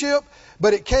lost the ship,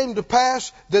 but it came to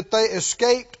pass that they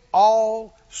escaped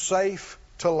all safe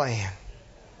to land.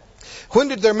 When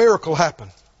did their miracle happen?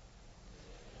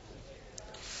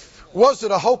 Was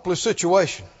it a hopeless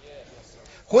situation?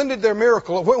 When did their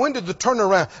miracle, when did the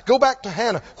turnaround? Go back to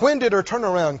Hannah. When did her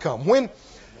turnaround come? When?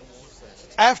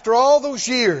 After all those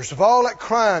years of all that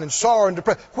crying and sorrow and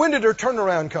depression, when did her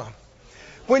turnaround come?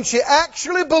 When she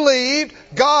actually believed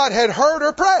God had heard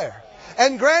her prayer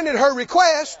and granted her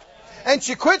request, and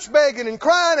she quits begging and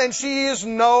crying, and she is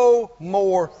no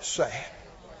more sad.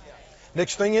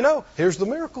 Next thing you know, here's the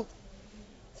miracle.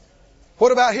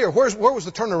 What about here? Where was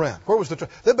the turnaround?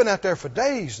 They've been out there for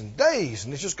days and days,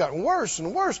 and it's just gotten worse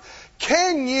and worse.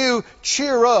 Can you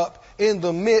cheer up in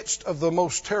the midst of the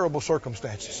most terrible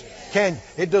circumstances? Can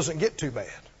you? It doesn't get too bad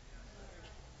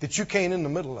that you can't in the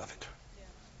middle of it.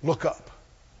 Look up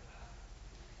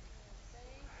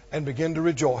and begin to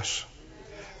rejoice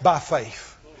by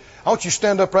faith. I want you to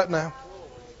stand up right now.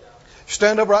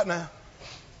 Stand up right now.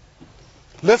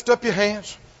 Lift up your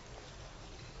hands.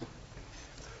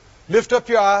 Lift up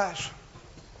your eyes.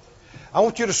 I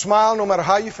want you to smile no matter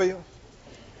how you feel.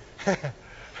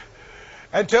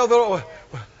 And tell the Lord,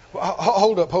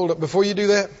 hold up. Before you do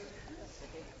that,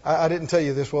 I didn't tell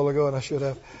you this a while ago, and I should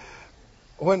have.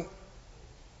 When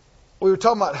we were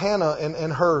talking about Hannah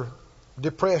and her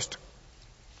depressed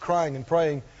crying and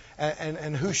praying,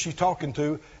 and who's she talking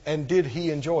to, and did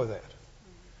he enjoy that?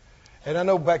 And I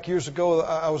know back years ago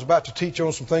I was about to teach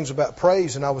on some things about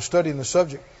praise, and I was studying the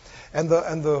subject. And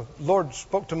the Lord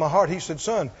spoke to my heart. He said,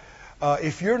 son,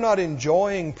 if you're not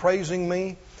enjoying praising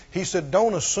me, he said,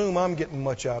 don't assume I'm getting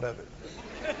much out of it.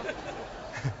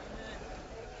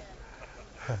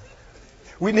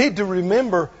 We need to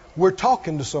remember we're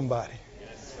talking to somebody.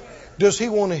 Does he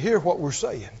want to hear what we're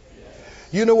saying?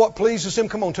 You know what pleases him?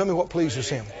 Come on, tell me what pleases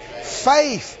him.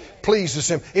 Faith pleases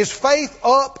him. Is faith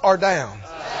up or down?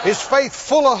 Is faith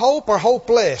full of hope or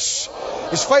hopeless?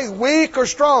 Is faith weak or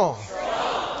strong?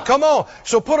 Come on.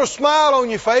 So put a smile on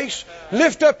your face.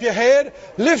 Lift up your head.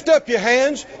 Lift up your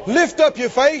hands. Lift up your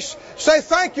face. Say,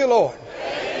 thank you, Lord.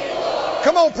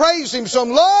 Come on, praise him some.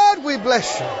 Lord, we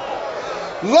bless you.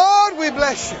 Lord, we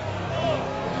bless you.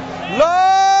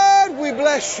 Lord, we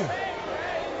bless you.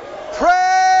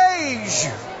 Praise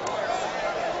you.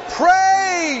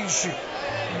 Praise you.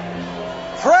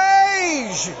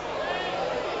 Praise you.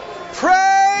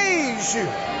 Praise you.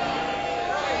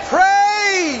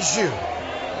 Praise you.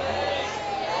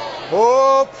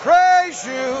 Oh, praise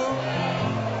you.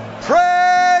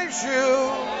 Praise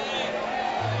you.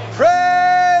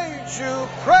 Praise you.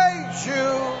 Praise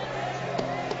you.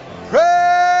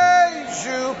 Praise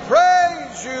you.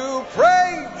 Praise you.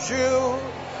 Praise you.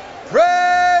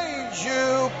 Praise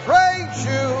you. Praise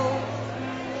you.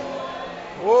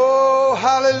 Oh,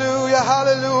 hallelujah,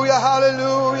 hallelujah,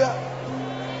 hallelujah.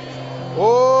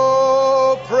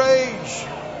 Oh, praise you.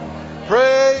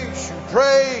 Praise you.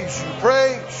 Praise you.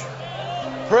 Praise you.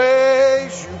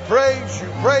 Praise you, praise you,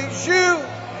 praise you,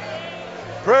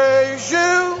 praise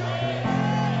you,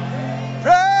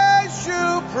 praise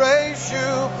you, praise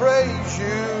you, praise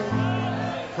you,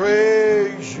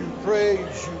 praise you,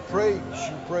 praise you, praise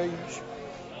you, praise you.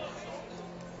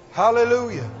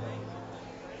 Hallelujah.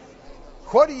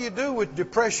 What do you do with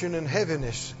depression and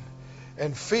heaviness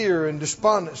and fear and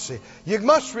despondency? You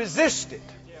must resist it.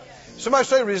 Somebody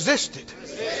say resist it.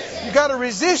 You got to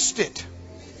resist it.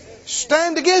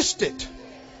 Stand against it.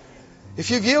 If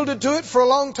you've yielded to it for a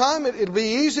long time, it'll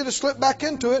be easy to slip back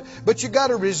into it, but you got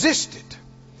to resist it.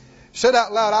 Say it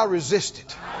out loud, I resist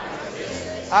it.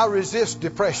 I resist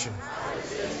depression.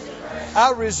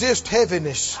 I resist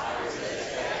heaviness.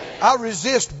 I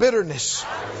resist bitterness.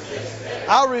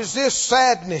 I resist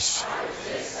sadness.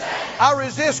 I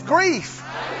resist grief.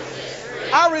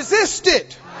 I resist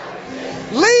it.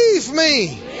 Leave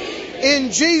me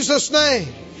in Jesus'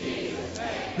 name.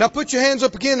 Now put your hands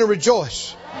up again and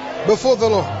rejoice before the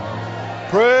Lord.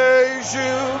 Praise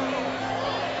you.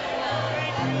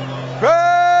 Praise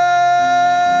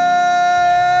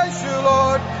you,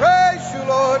 Lord. Praise you,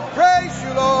 Lord. Praise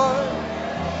you, Lord.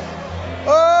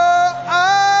 Oh,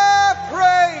 I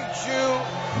praise you.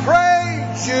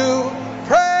 Praise you.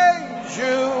 Praise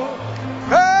you.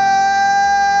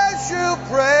 Praise you.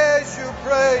 Praise you.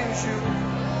 Praise you.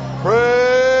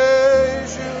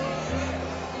 Praise you.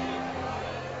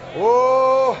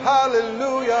 Oh,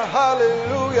 hallelujah,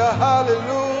 hallelujah,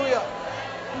 hallelujah.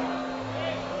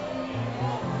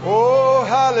 Oh,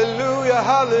 hallelujah,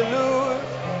 hallelujah.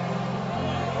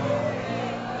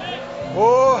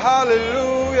 Oh,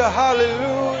 hallelujah,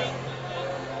 hallelujah.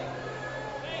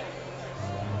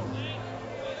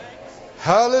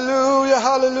 Hallelujah,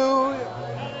 hallelujah.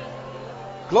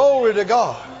 Glory to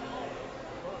God.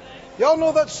 Y'all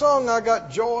know that song, I got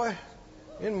joy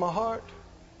in my heart,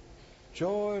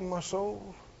 joy in my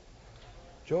soul,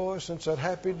 joy since that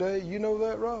happy day. You know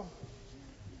that, Rob?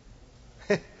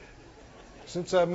 Since I